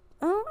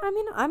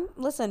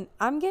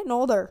 I'm getting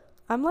older.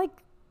 I'm like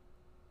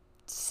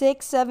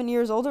 6-7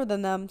 years older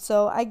than them.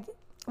 So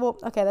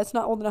that's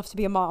not old enough to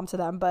be a mom to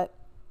them, but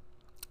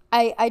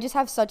I just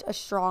have such a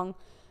strong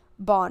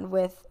bond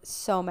with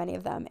so many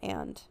of them,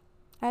 and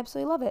I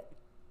absolutely love it.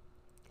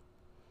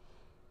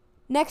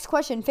 Next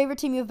question, favorite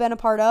team you've been a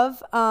part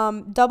of?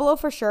 00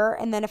 for sure.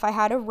 And then if I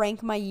had to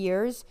rank my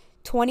years,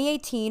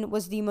 2018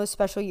 was the most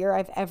special year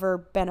I've ever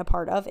been a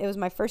part of. It was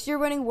my first year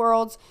winning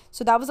Worlds.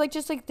 So that was like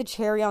just like the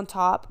cherry on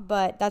top.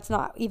 But that's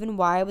not even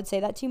why I would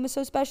say that team was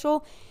so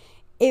special.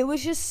 It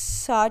was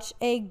just such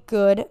a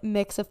good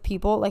mix of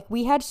people. Like,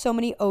 we had so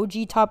many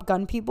OG Top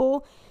Gun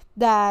people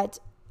that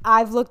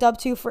I've looked up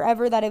to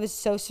forever, that it was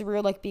so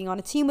surreal, like, being on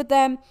a team with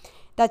them.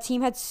 That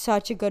team had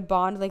such a good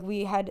bond. Like,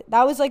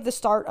 that was like the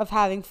start of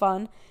having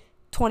fun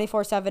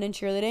 24/7 in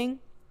cheerleading.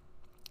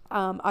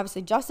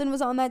 Obviously Justin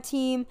was on that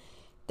team.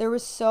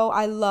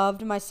 I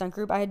loved my stunt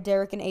group. I had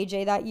Derek and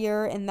AJ that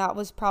year, and that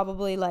was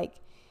probably like,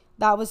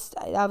 that was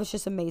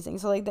just amazing.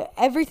 So, like,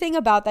 everything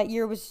about that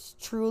year was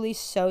truly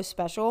so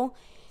special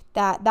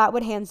that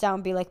would hands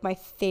down be like my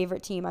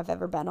favorite team I've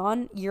ever been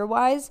on year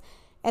wise.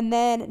 And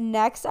then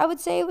next, I would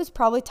say it was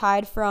probably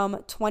tied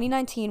from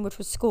 2019, which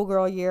was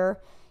schoolgirl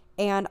year,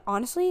 and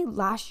honestly,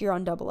 last year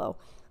on 00.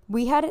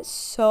 We had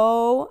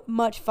so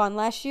much fun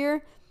last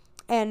year,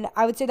 and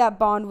I would say that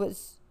bond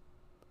was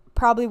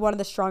probably one of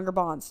the stronger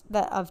bonds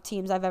of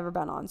teams I've ever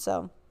been on.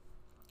 So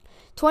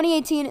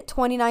 2018,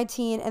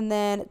 2019, and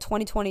then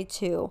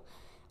 2022,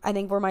 I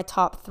think were my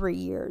top 3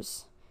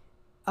 years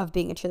of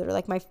being a cheerleader,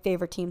 like my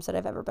favorite teams that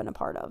I've ever been a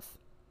part of.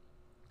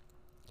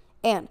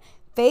 And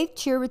fave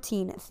cheer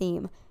routine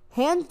theme,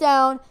 hands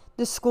down,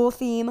 the school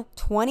theme,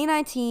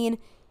 2019.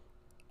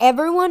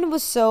 Everyone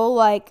was so,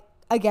 like,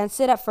 against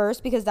it at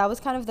first because that was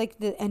kind of like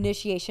the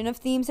initiation of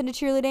themes into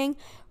cheerleading.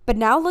 But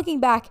now looking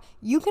back,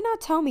 you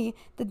cannot tell me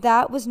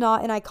that was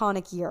not an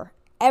iconic year.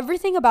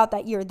 Everything about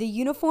that year, the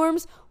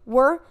uniforms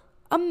were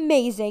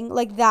amazing.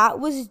 Like,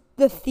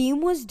 the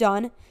theme was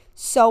done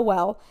so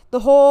well.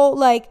 The whole,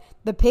 like,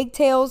 the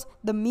pigtails,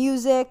 the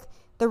music,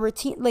 the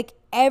routine, like,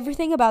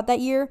 everything about that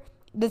year,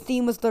 the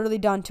theme was literally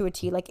done to a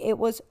T. Like, it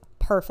was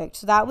perfect.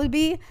 So that would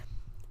be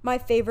my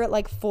favorite,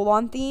 like,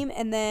 full-on theme.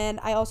 And then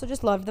I also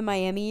just loved the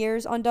Miami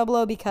years on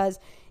 00 because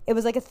it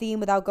was like a theme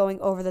without going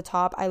over the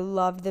top. I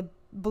loved the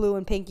blue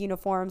and pink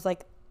uniforms.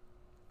 Like,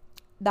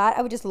 that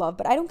I would just love.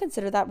 But I don't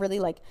consider that really,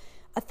 like,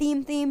 a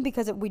theme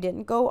because we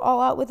didn't go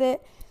all out with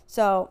it.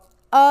 So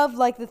of,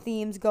 like, the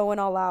themes going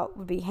all out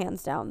would be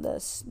hands down the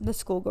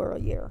schoolgirl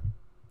year.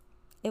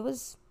 It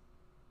was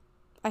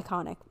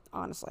iconic,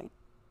 honestly.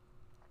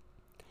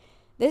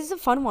 This is a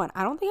fun one.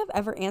 I don't think I've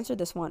ever answered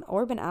this one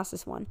or been asked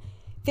this one.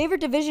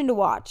 Favorite division to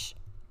watch?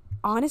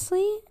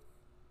 Honestly,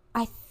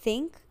 I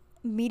think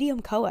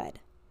medium co-ed.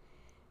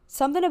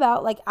 Something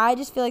about, like, I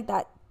just feel like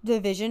that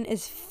division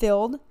is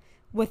filled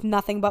with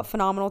nothing but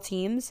phenomenal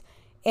teams,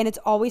 and it's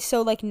always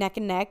so, like, neck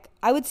and neck.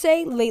 I would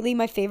say lately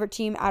my favorite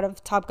team outside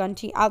of Top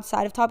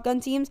Gun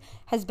teams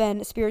has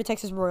been Spirit of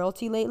Texas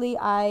Royalty lately.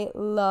 I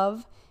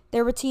love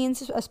their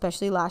routines,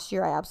 especially last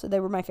year. They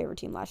were my favorite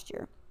team last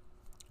year.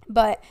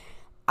 But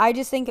I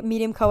just think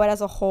medium co-ed as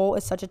a whole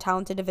is such a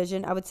talented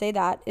division. I would say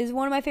that is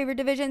one of my favorite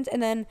divisions.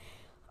 And then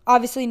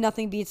obviously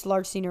nothing beats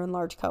large senior and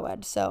large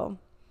co-ed. So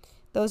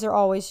those are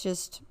always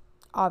just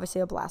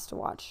obviously a blast to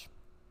watch.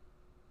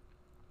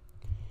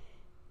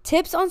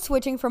 Tips on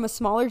switching from a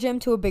smaller gym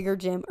to a bigger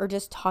gym, or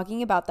just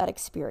talking about that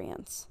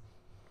experience.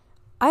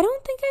 I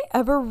don't think I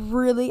ever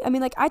really,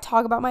 I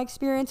talk about my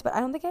experience, but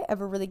I don't think I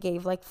ever really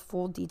gave, like,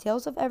 full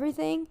details of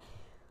everything.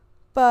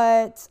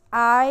 But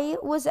I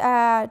was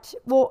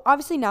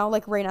obviously now,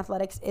 like, Rain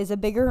Athletics is a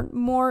bigger,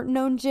 more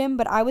known gym,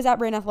 but I was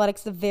at Rain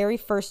Athletics the very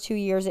first 2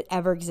 years it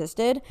ever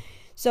existed.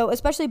 So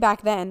especially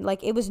back then,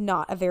 like, it was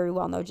not a very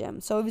well-known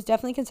gym. So it was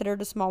definitely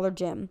considered a smaller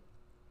gym.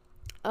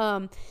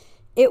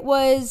 It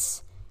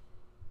was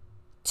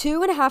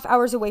 2.5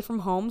 hours away from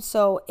home.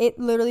 So it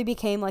literally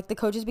became like the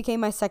coaches became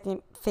my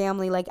second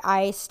family. Like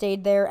I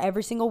stayed there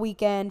every single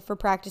weekend for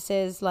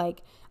practices.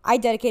 Like I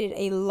dedicated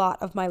a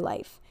lot of my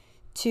life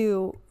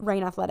to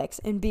Reign Athletics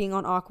and being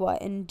on Aqua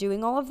and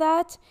doing all of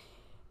that.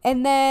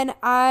 And then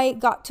I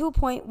got to a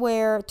point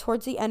where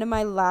towards the end of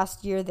my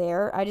last year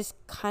there, I just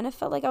kind of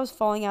felt like I was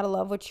falling out of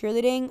love with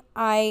cheerleading.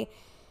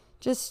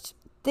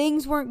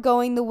 Things weren't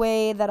going the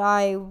way that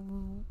I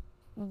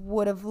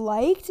would have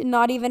liked,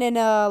 not even in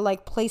a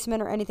like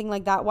placement or anything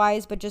like that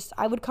wise, but just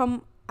I would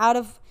come out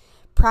of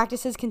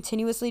practices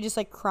continuously just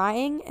like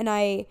crying, and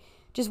I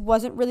just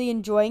wasn't really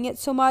enjoying it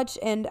so much.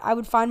 And I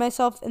would find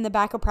myself in the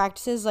back of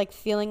practices like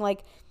feeling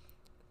like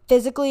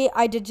physically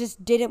I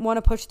just didn't want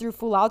to push through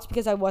full outs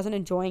because I wasn't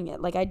enjoying it.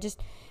 Like it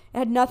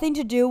had nothing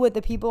to do with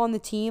the people on the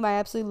team. I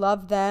absolutely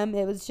loved them.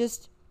 It was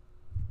just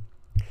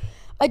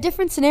a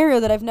different scenario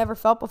that I've never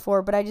felt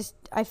before, but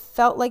I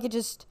felt like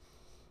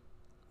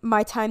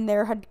my time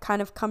there had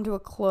kind of come to a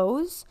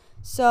close.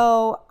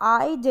 So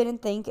I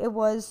didn't think it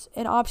was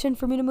an option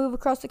for me to move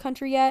across the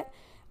country yet.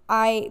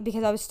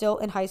 Because I was still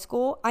in high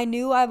school, I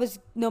knew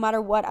no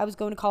matter what, I was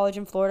going to college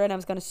in Florida and I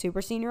was going to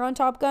super senior on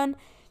Top Gun.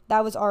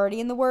 That was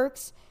already in the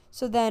works.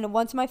 So then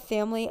once my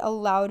family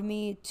allowed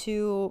me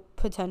to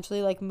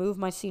potentially like move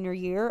my senior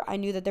year, I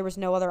knew that there was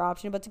no other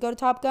option but to go to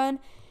Top Gun.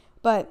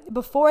 But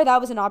before that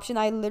was an option,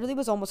 I literally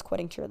was almost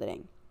quitting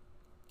cheerleading.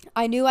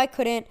 I knew I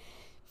couldn't.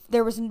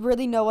 There was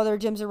really no other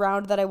gyms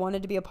around that I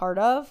wanted to be a part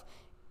of.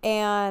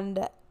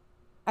 And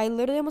I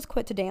literally almost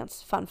quit to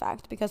dance, fun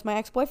fact, because my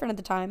ex-boyfriend at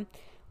the time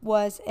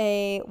was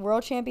a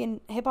world champion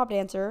hip-hop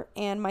dancer,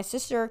 and my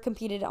sister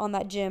competed on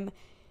that gym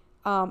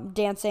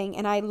dancing,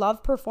 and I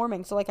love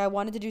performing. So, like, I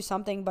wanted to do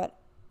something, but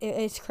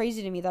it's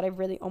crazy to me that I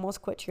really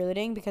almost quit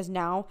cheerleading, because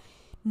now,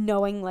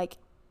 knowing, like,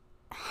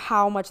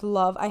 how much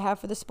love I have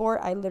for the sport,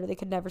 I literally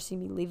could never see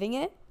me leaving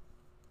it.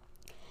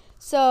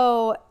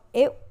 So,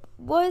 it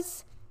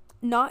was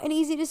not an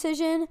easy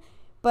decision,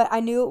 but I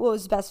knew it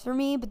was best for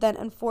me. But then,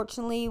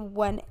 unfortunately,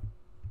 when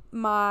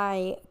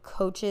my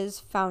coaches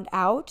found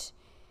out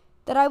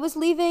that I was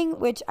leaving,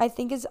 which I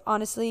think is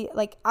honestly,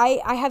 like,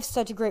 I have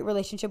such a great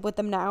relationship with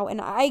them now, and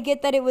I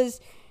get that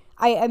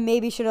I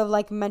maybe should have,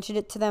 like, mentioned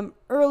it to them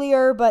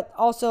earlier, but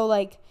also,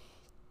 like,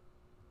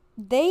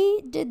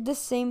 they did the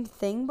same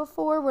thing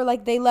before, where,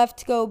 like, they left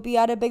to go be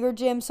at a bigger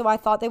gym, so I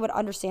thought they would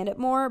understand it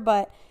more,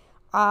 but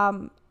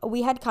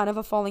we had kind of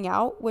a falling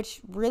out, which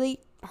really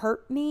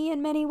hurt me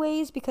in many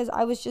ways, because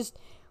I was just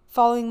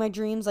following my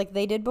dreams like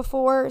they did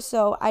before,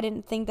 so I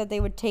didn't think that they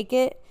would take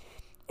it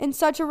in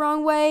such a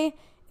wrong way.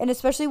 And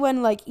especially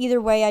when, like,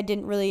 either way,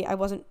 I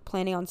wasn't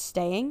planning on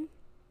staying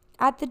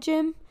at the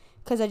gym,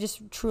 because I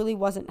just truly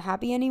wasn't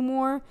happy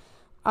anymore.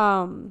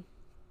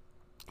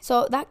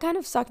 So that kind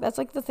of sucked. That's,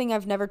 like, the thing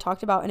I've never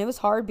talked about. And it was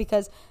hard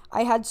because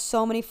I had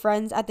so many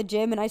friends at the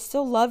gym, and I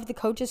still loved the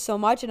coaches so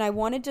much. And I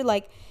wanted to,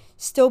 like,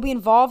 still be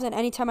involved. And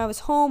anytime I was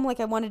home, like,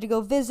 I wanted to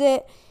go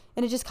visit.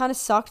 And it just kind of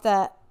sucked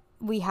that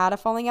we had a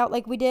falling out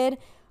like we did.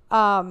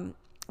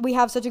 We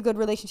have such a good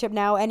relationship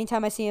now.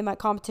 Anytime I see him at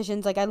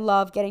competitions, like, I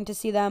love getting to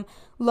see them,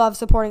 love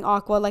supporting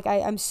Aqua. Like,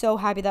 I'm so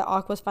happy that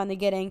Aqua's finally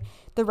getting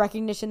the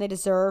recognition they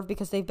deserve,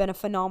 because they've been a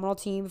phenomenal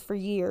team for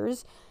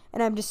years.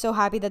 And I'm just so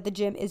happy that the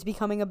gym is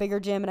becoming a bigger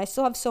gym. And I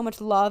still have so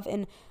much love,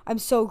 and I'm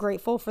so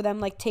grateful for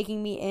them, like,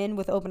 taking me in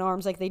with open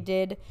arms like they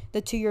did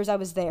the 2 years I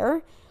was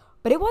there.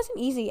 But it wasn't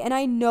easy. And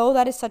I know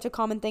that is such a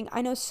common thing.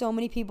 I know so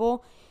many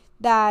people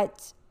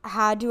that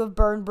had to have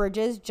burned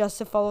bridges just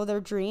to follow their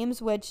dreams,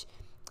 which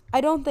I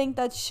don't think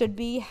that should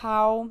be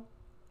how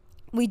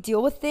we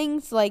deal with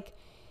things. Like,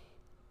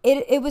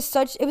 it was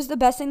the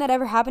best thing that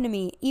ever happened to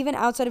me, even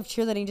outside of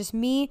cheerleading. Just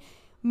me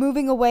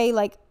moving away,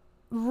 like,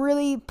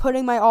 really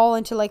putting my all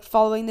into, like,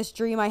 following this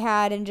dream I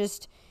had, and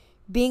just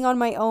being on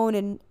my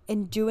own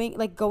and doing,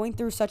 like, going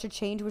through such a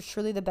change was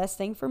truly the best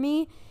thing for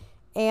me.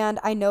 And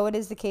I know it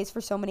is the case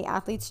for so many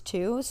athletes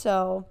too.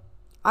 So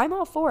I'm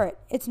all for it.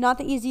 It's not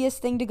the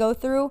easiest thing to go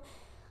through,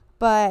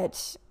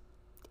 but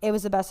it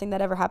was the best thing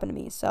that ever happened to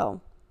me.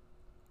 So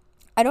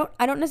I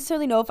don't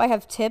necessarily know if I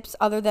have tips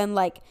other than,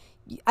 like,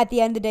 at the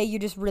end of the day, you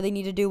just really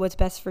need to do what's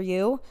best for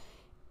you,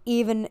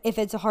 even if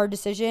it's a hard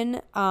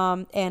decision.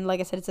 And like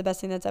I said, it's the best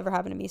thing that's ever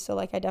happened to me. So,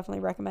 like, I definitely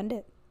recommend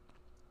it.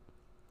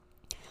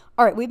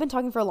 All right, we've been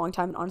talking for a long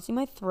time, and honestly,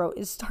 my throat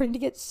is starting to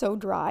get so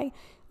dry.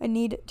 I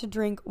need to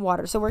drink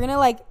water. So we're going to,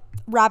 like,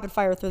 rapid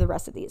fire through the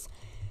rest of these.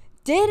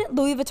 Did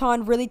Louis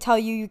Vuitton really tell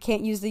you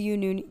can't use the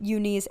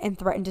unis and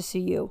threaten to sue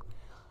you?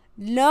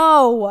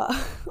 No.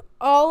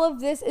 All of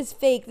this is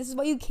fake. This is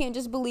why you can't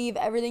just believe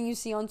everything you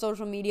see on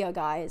social media,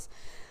 guys.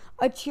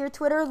 A cheer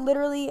Twitter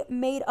literally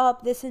made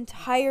up this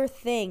entire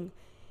thing,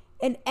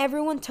 and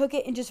everyone took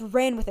it and just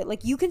ran with it.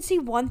 Like, you can see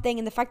one thing,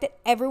 and the fact that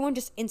everyone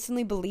just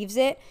instantly believes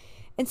it,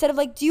 instead of,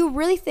 like, do you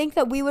really think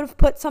that we would have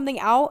put something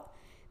out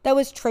that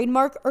was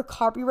trademarked or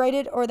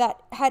copyrighted or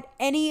that had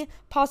any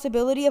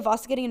possibility of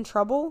us getting in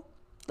trouble?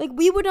 Like,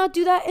 we would not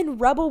do that, and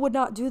Rebel would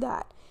not do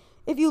that.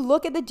 If you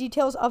look at the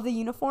details of the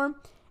uniform,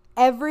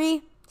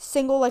 every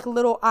single, like,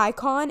 little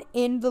icon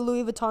in the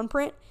Louis Vuitton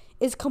print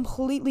is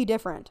completely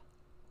different.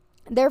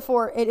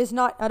 Therefore, it is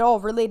not at all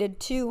related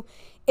to,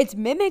 it's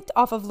mimicked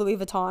off of Louis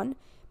Vuitton,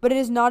 but it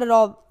is not at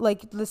all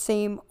like the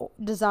same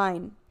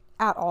design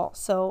at all.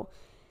 So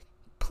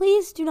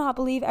please do not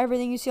believe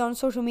everything you see on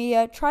social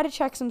media. Try to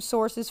check some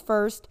sources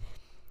first.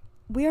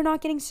 We are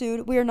not getting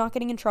sued. We are not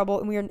getting in trouble,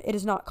 and it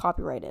is not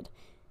copyrighted.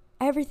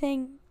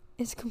 Everything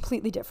is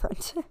completely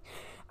different.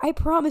 I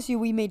promise you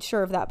we made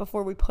sure of that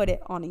before we put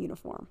it on a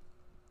uniform.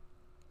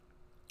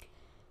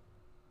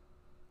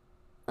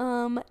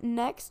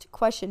 Next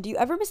question. Do you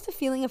ever miss the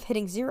feeling of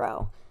hitting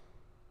zero?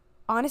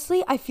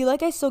 Honestly, I feel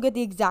like I still get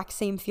the exact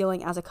same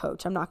feeling as a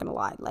coach. I'm not going to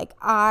lie. Like,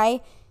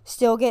 I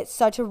still get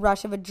such a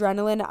rush of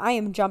adrenaline. I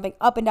am jumping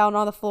up and down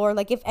on the floor.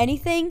 Like, if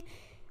anything,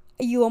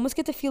 you almost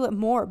get to feel it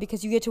more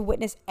because you get to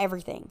witness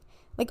everything.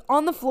 Like,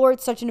 on the floor,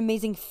 it's such an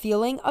amazing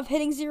feeling of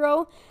hitting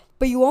zero,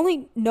 but you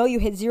only know you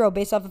hit zero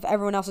based off of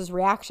everyone else's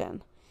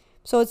reaction.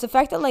 So it's the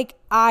fact that, like,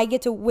 I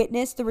get to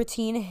witness the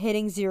routine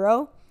hitting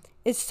zero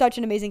is such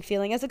an amazing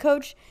feeling as a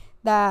coach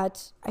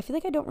that I feel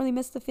like I don't really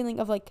miss the feeling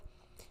of, like,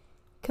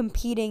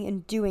 competing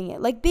and doing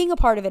it. Like, being a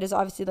part of it is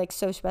obviously, like,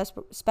 so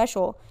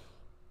special,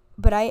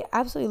 but I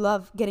absolutely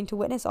love getting to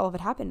witness all of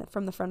it happen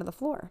from the front of the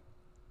floor.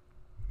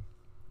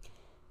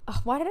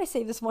 Why did I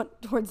save this one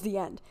towards the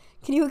end?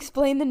 Can you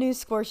explain the new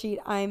score sheet?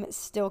 I'm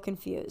still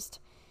confused.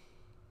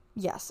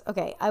 Yes.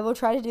 Okay. I will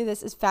try to do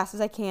this as fast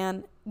as I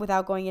can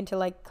without going into,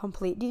 like,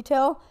 complete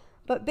detail.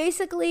 But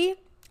basically,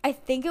 I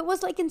think it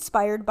was, like,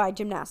 inspired by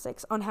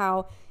gymnastics on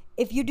how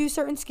if you do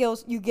certain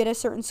skills, you get a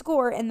certain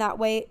score, and that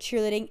way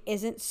cheerleading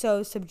isn't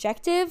so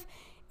subjective,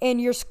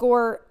 and your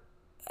score,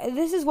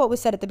 this is what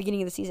was said at the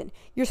beginning of the season,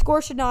 your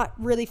score should not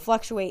really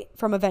fluctuate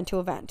from event to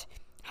event.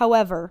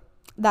 However,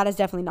 that has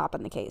definitely not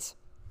been the case.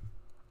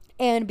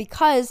 And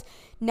because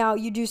now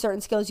you do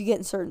certain skills, you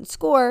get a certain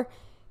score,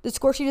 the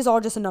score sheet is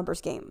all just a numbers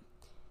game.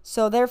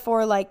 So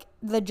therefore, like,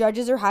 the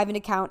judges are having to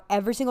count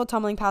every single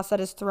tumbling pass that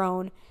is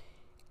thrown,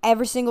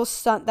 every single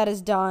stunt that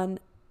is done.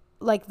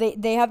 Like,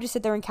 they have to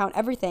sit there and count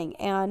everything.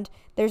 And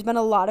there's been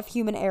a lot of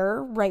human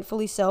error,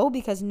 rightfully so,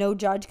 because no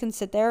judge can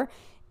sit there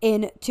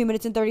in 2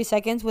 minutes and 30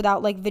 seconds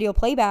without, like, video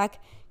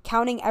playback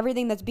counting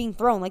everything that's being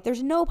thrown. Like,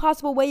 there's no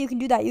possible way you can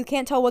do that. You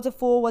can't tell what's a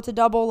full, what's a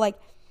double. Like,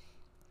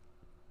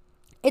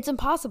 it's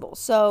impossible.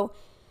 So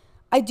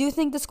I do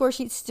think the score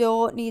sheet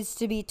still needs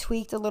to be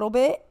tweaked a little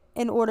bit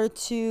in order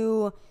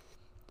to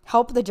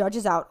help the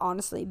judges out,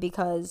 honestly,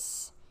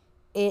 because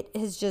it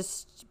has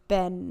just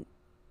been,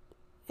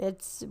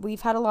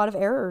 we've had a lot of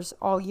errors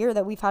all year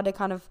that we've had to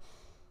kind of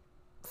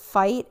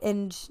fight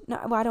and,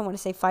 I don't want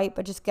to say fight,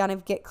 but just kind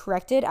of get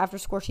corrected after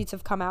score sheets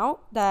have come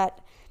out that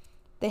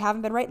they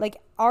haven't been right. Like,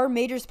 our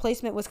majors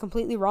placement was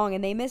completely wrong,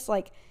 and they missed,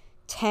 like,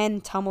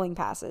 10 tumbling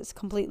passes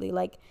completely.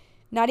 Like,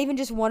 not even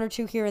just one or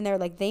two here and there.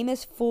 Like, they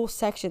missed full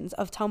sections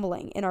of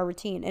tumbling in our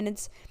routine. And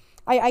it's,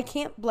 I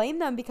can't blame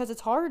them because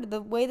it's hard.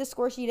 The way the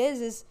score sheet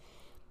is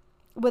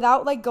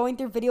without, like, going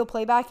through video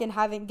playback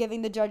and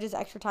giving the judges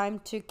extra time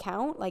to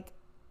count, like,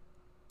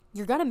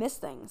 you're going to miss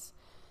things.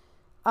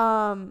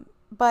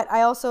 But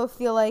I also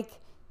feel like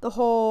the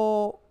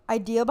whole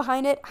idea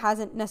behind it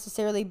hasn't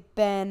necessarily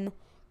been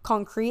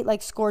concrete.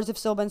 Like, scores have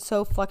still been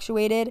so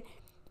fluctuated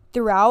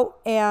throughout,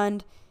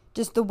 and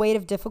just the weight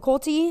of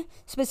difficulty,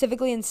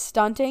 specifically in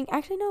stunting.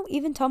 Actually, no,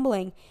 even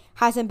tumbling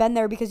hasn't been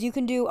there because you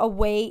can do a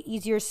way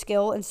easier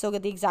skill and still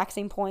get the exact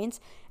same points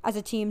as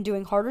a team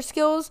doing harder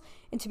skills.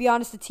 And to be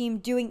honest, the team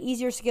doing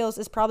easier skills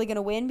is probably going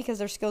to win because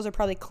their skills are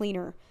probably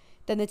cleaner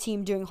than the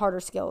team doing harder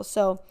skills.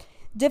 So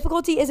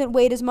difficulty isn't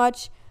weighed as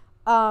much.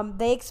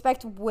 They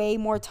expect way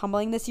more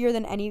tumbling this year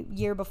than any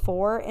year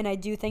before. And I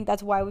do think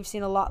that's why we've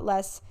seen a lot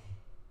less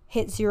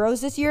hit zeros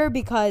this year,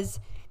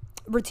 because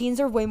routines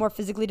are way more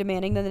physically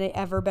demanding than they've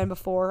ever been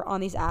before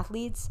on these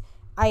athletes.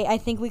 I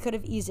think we could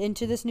have eased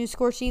into this new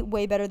score sheet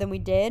way better than we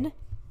did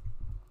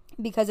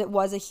because it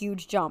was a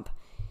huge jump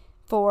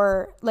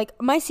for, like,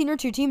 my senior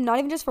 2 team, not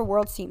even just for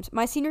world's teams.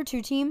 My senior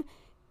 2 team,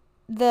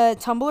 the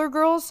tumbler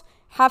girls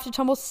have to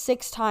tumble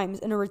 6 times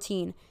in a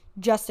routine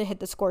just to hit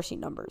the score sheet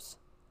numbers.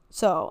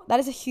 So that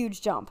is a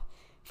huge jump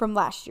from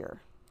last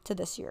year to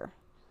this year.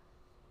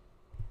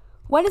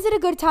 When is it a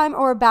good time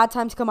or a bad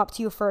time to come up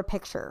to you for a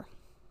picture?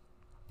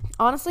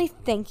 Honestly,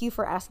 thank you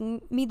for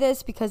asking me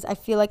this because I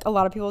feel like a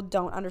lot of people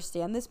don't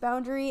understand this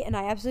boundary, and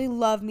I absolutely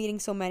love meeting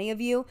so many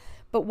of you,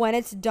 but when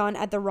it's done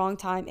at the wrong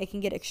time, it can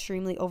get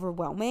extremely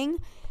overwhelming.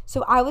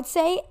 So I would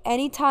say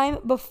anytime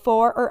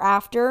before or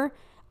after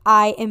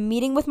I am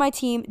meeting with my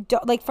team,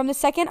 like from the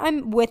second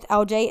I'm with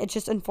LJ, it's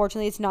just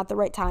unfortunately it's not the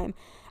right time.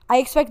 I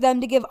expect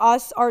them to give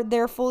us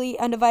their fully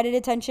undivided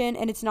attention,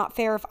 and it's not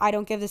fair if I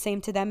don't give the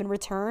same to them in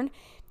return.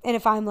 And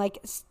if I'm,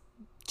 like,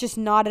 just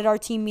not at our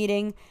team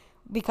meeting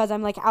because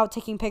I'm, like, out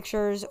taking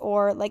pictures,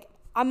 or, like,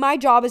 my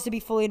job is to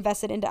be fully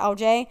invested into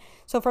LJ.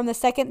 So from the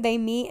second they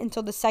meet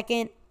until the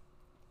second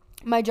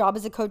my job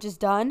as a coach is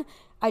done,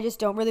 I just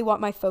don't really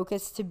want my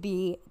focus to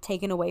be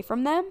taken away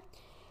from them.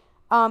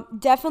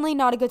 Definitely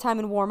not a good time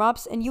in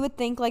warm-ups, and you would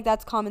think, like,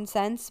 that's common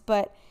sense,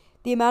 but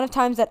the amount of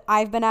times that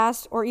I've been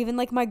asked, or even,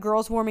 like, my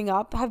girls warming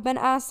up have been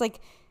asked, like,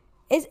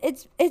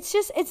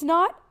 it's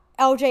not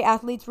LJ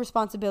athlete's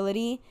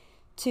responsibility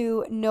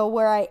to know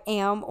where I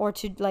am or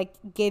to like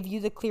give you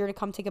the clear to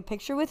come take a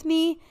picture with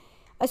me,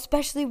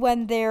 especially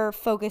when their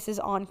focus is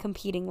on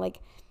competing. Like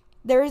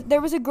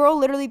there was a girl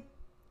literally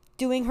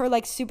doing her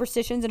like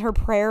superstitions and her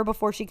prayer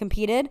before she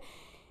competed,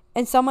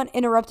 and someone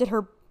interrupted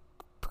her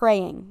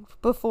praying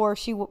before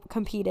she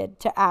competed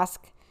to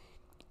ask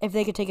if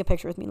they could take a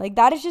picture with me. Like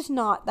that is just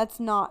that's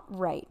not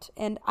right.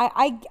 And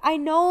I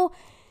know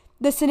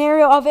the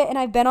scenario of it, and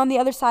I've been on the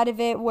other side of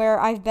it where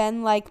I've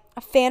been like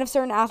a fan of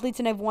certain athletes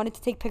and I've wanted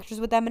to take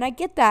pictures with them, and I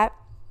get that.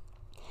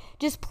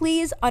 Just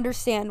please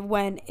understand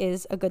when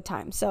is a good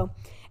time. So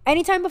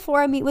anytime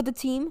before I meet with the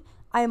team,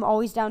 I am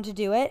always down to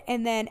do it.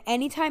 And then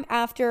anytime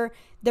after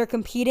they're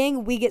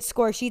competing, we get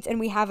score sheets and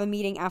we have a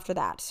meeting after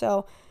that.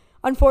 So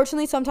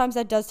unfortunately, sometimes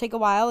that does take a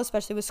while,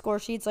 especially with score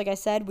sheets. Like I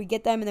said, we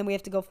get them and then we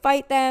have to go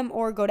fight them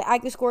or go to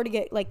ActiScore to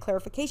get like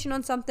clarification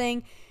on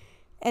something.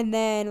 And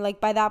then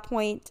like by that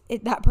point,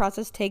 that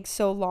process takes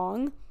so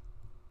long.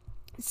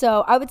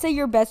 So I would say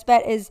your best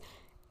bet is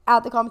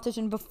at the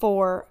competition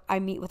before I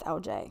meet with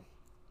LJ.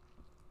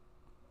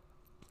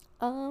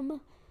 All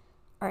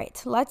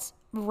right, let's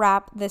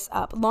wrap this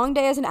up. Long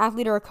day as an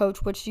athlete or a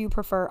coach, which do you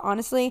prefer?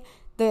 Honestly,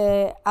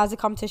 as a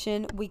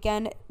competition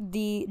weekend,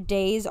 the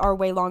days are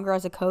way longer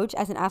as a coach.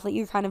 As an athlete,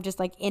 you're kind of just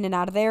like in and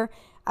out of there.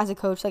 As a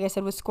coach, like I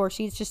said, with score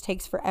sheets, just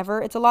takes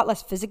forever. It's a lot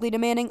less physically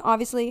demanding,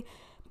 obviously,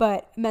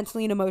 but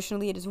mentally and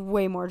emotionally, it is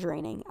way more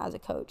draining as a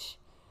coach.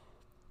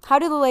 How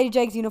do the Lady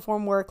Jags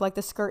uniform work, like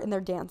the skirt and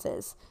their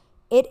dances?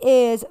 It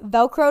is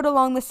Velcroed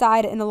along the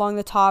side and along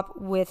the top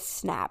with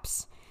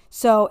snaps.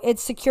 So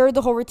it's secured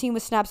the whole routine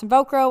with snaps and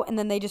Velcro, and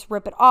then they just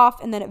rip it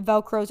off, and then it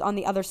Velcros on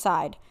the other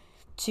side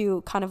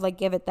to kind of like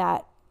give it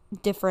that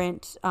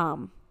different,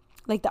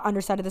 like the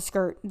underside of the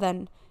skirt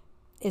then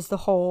is the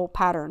whole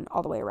pattern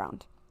all the way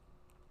around.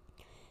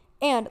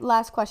 And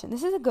last question.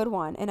 This is a good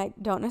one, and I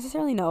don't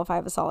necessarily know if I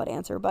have a solid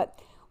answer, but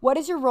what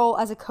is your role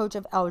as a coach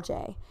of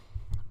LJ?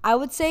 I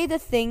would say the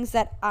things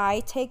that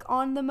I take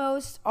on the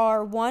most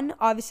are, one,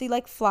 obviously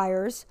like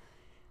flyers,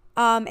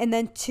 and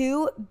then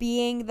two,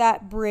 being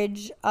that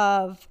bridge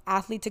of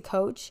athlete to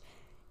coach,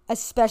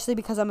 especially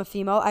because I'm a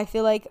female. I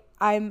feel like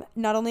I'm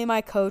not only am I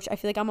a coach, I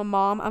feel like I'm a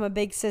mom, I'm a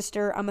big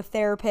sister, I'm a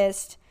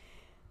therapist.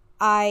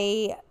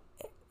 I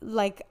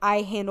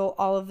handle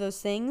all of those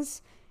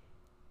things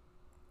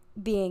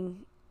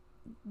being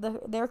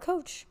their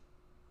coach.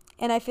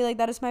 And I feel like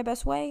that is my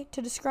best way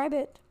to describe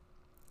it.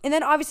 And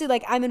then obviously,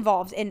 like, I'm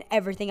involved in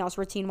everything else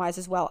routine-wise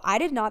as well. I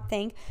did not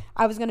think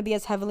I was going to be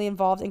as heavily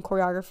involved in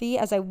choreography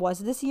as I was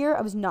this year.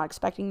 I was not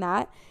expecting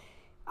that.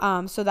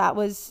 So that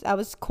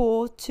was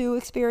cool to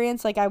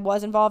experience. Like, I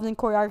was involved in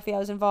choreography. I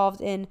was involved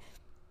in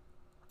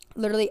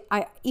literally,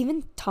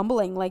 even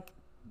tumbling. Like,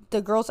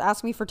 the girls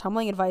ask me for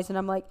tumbling advice, and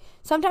I'm like,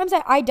 sometimes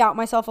I doubt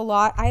myself a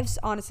lot. I have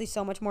honestly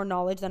so much more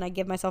knowledge than I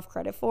give myself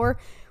credit for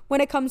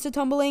when it comes to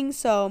tumbling.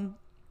 So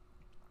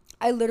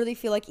I literally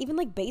feel like, even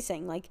like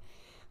basing, like,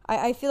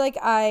 I feel like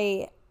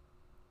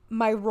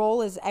my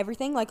role is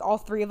everything. Like, all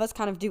three of us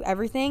kind of do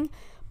everything.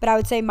 But I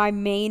would say my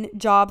main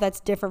job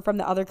that's different from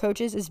the other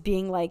coaches is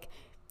being like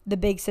the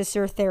big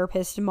sister,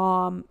 therapist,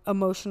 mom,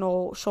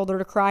 emotional shoulder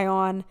to cry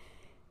on,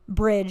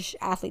 bridge,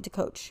 athlete to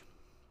coach.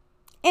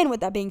 And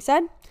with that being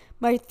said,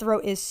 my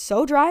throat is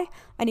so dry.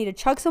 I need to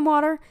chug some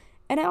water,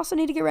 and I also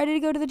need to get ready to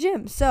go to the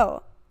gym.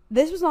 So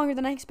this was longer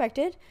than I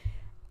expected.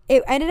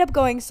 It ended up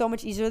going so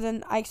much easier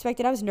than I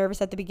expected. I was nervous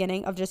at the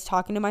beginning of just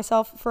talking to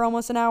myself for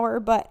almost an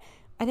hour, but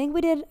I think we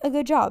did a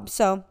good job.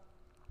 So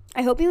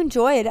I hope you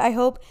enjoyed. I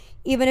hope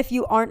even if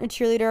you aren't a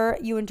cheerleader,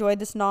 you enjoyed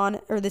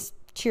this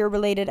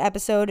cheer-related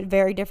episode,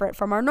 very different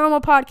from our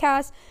normal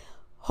podcast.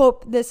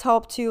 Hope this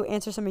helped to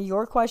answer some of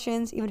your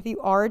questions, even if you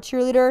are a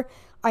cheerleader.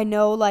 I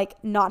know,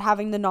 like, not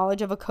having the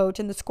knowledge of a coach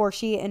and the score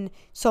sheet and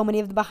so many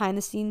of the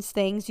behind-the-scenes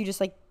things you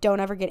just, like, don't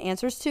ever get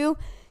answers to.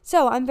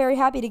 So I'm very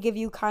happy to give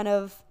you kind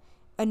of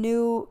a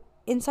new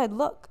inside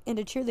look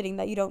into cheerleading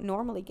that you don't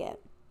normally get.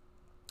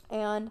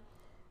 And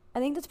I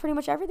think that's pretty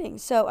much everything.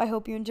 So I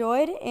hope you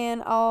enjoyed,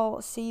 and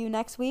I'll see you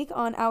next week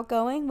on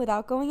Outgoing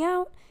Without Going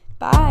Out.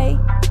 Bye.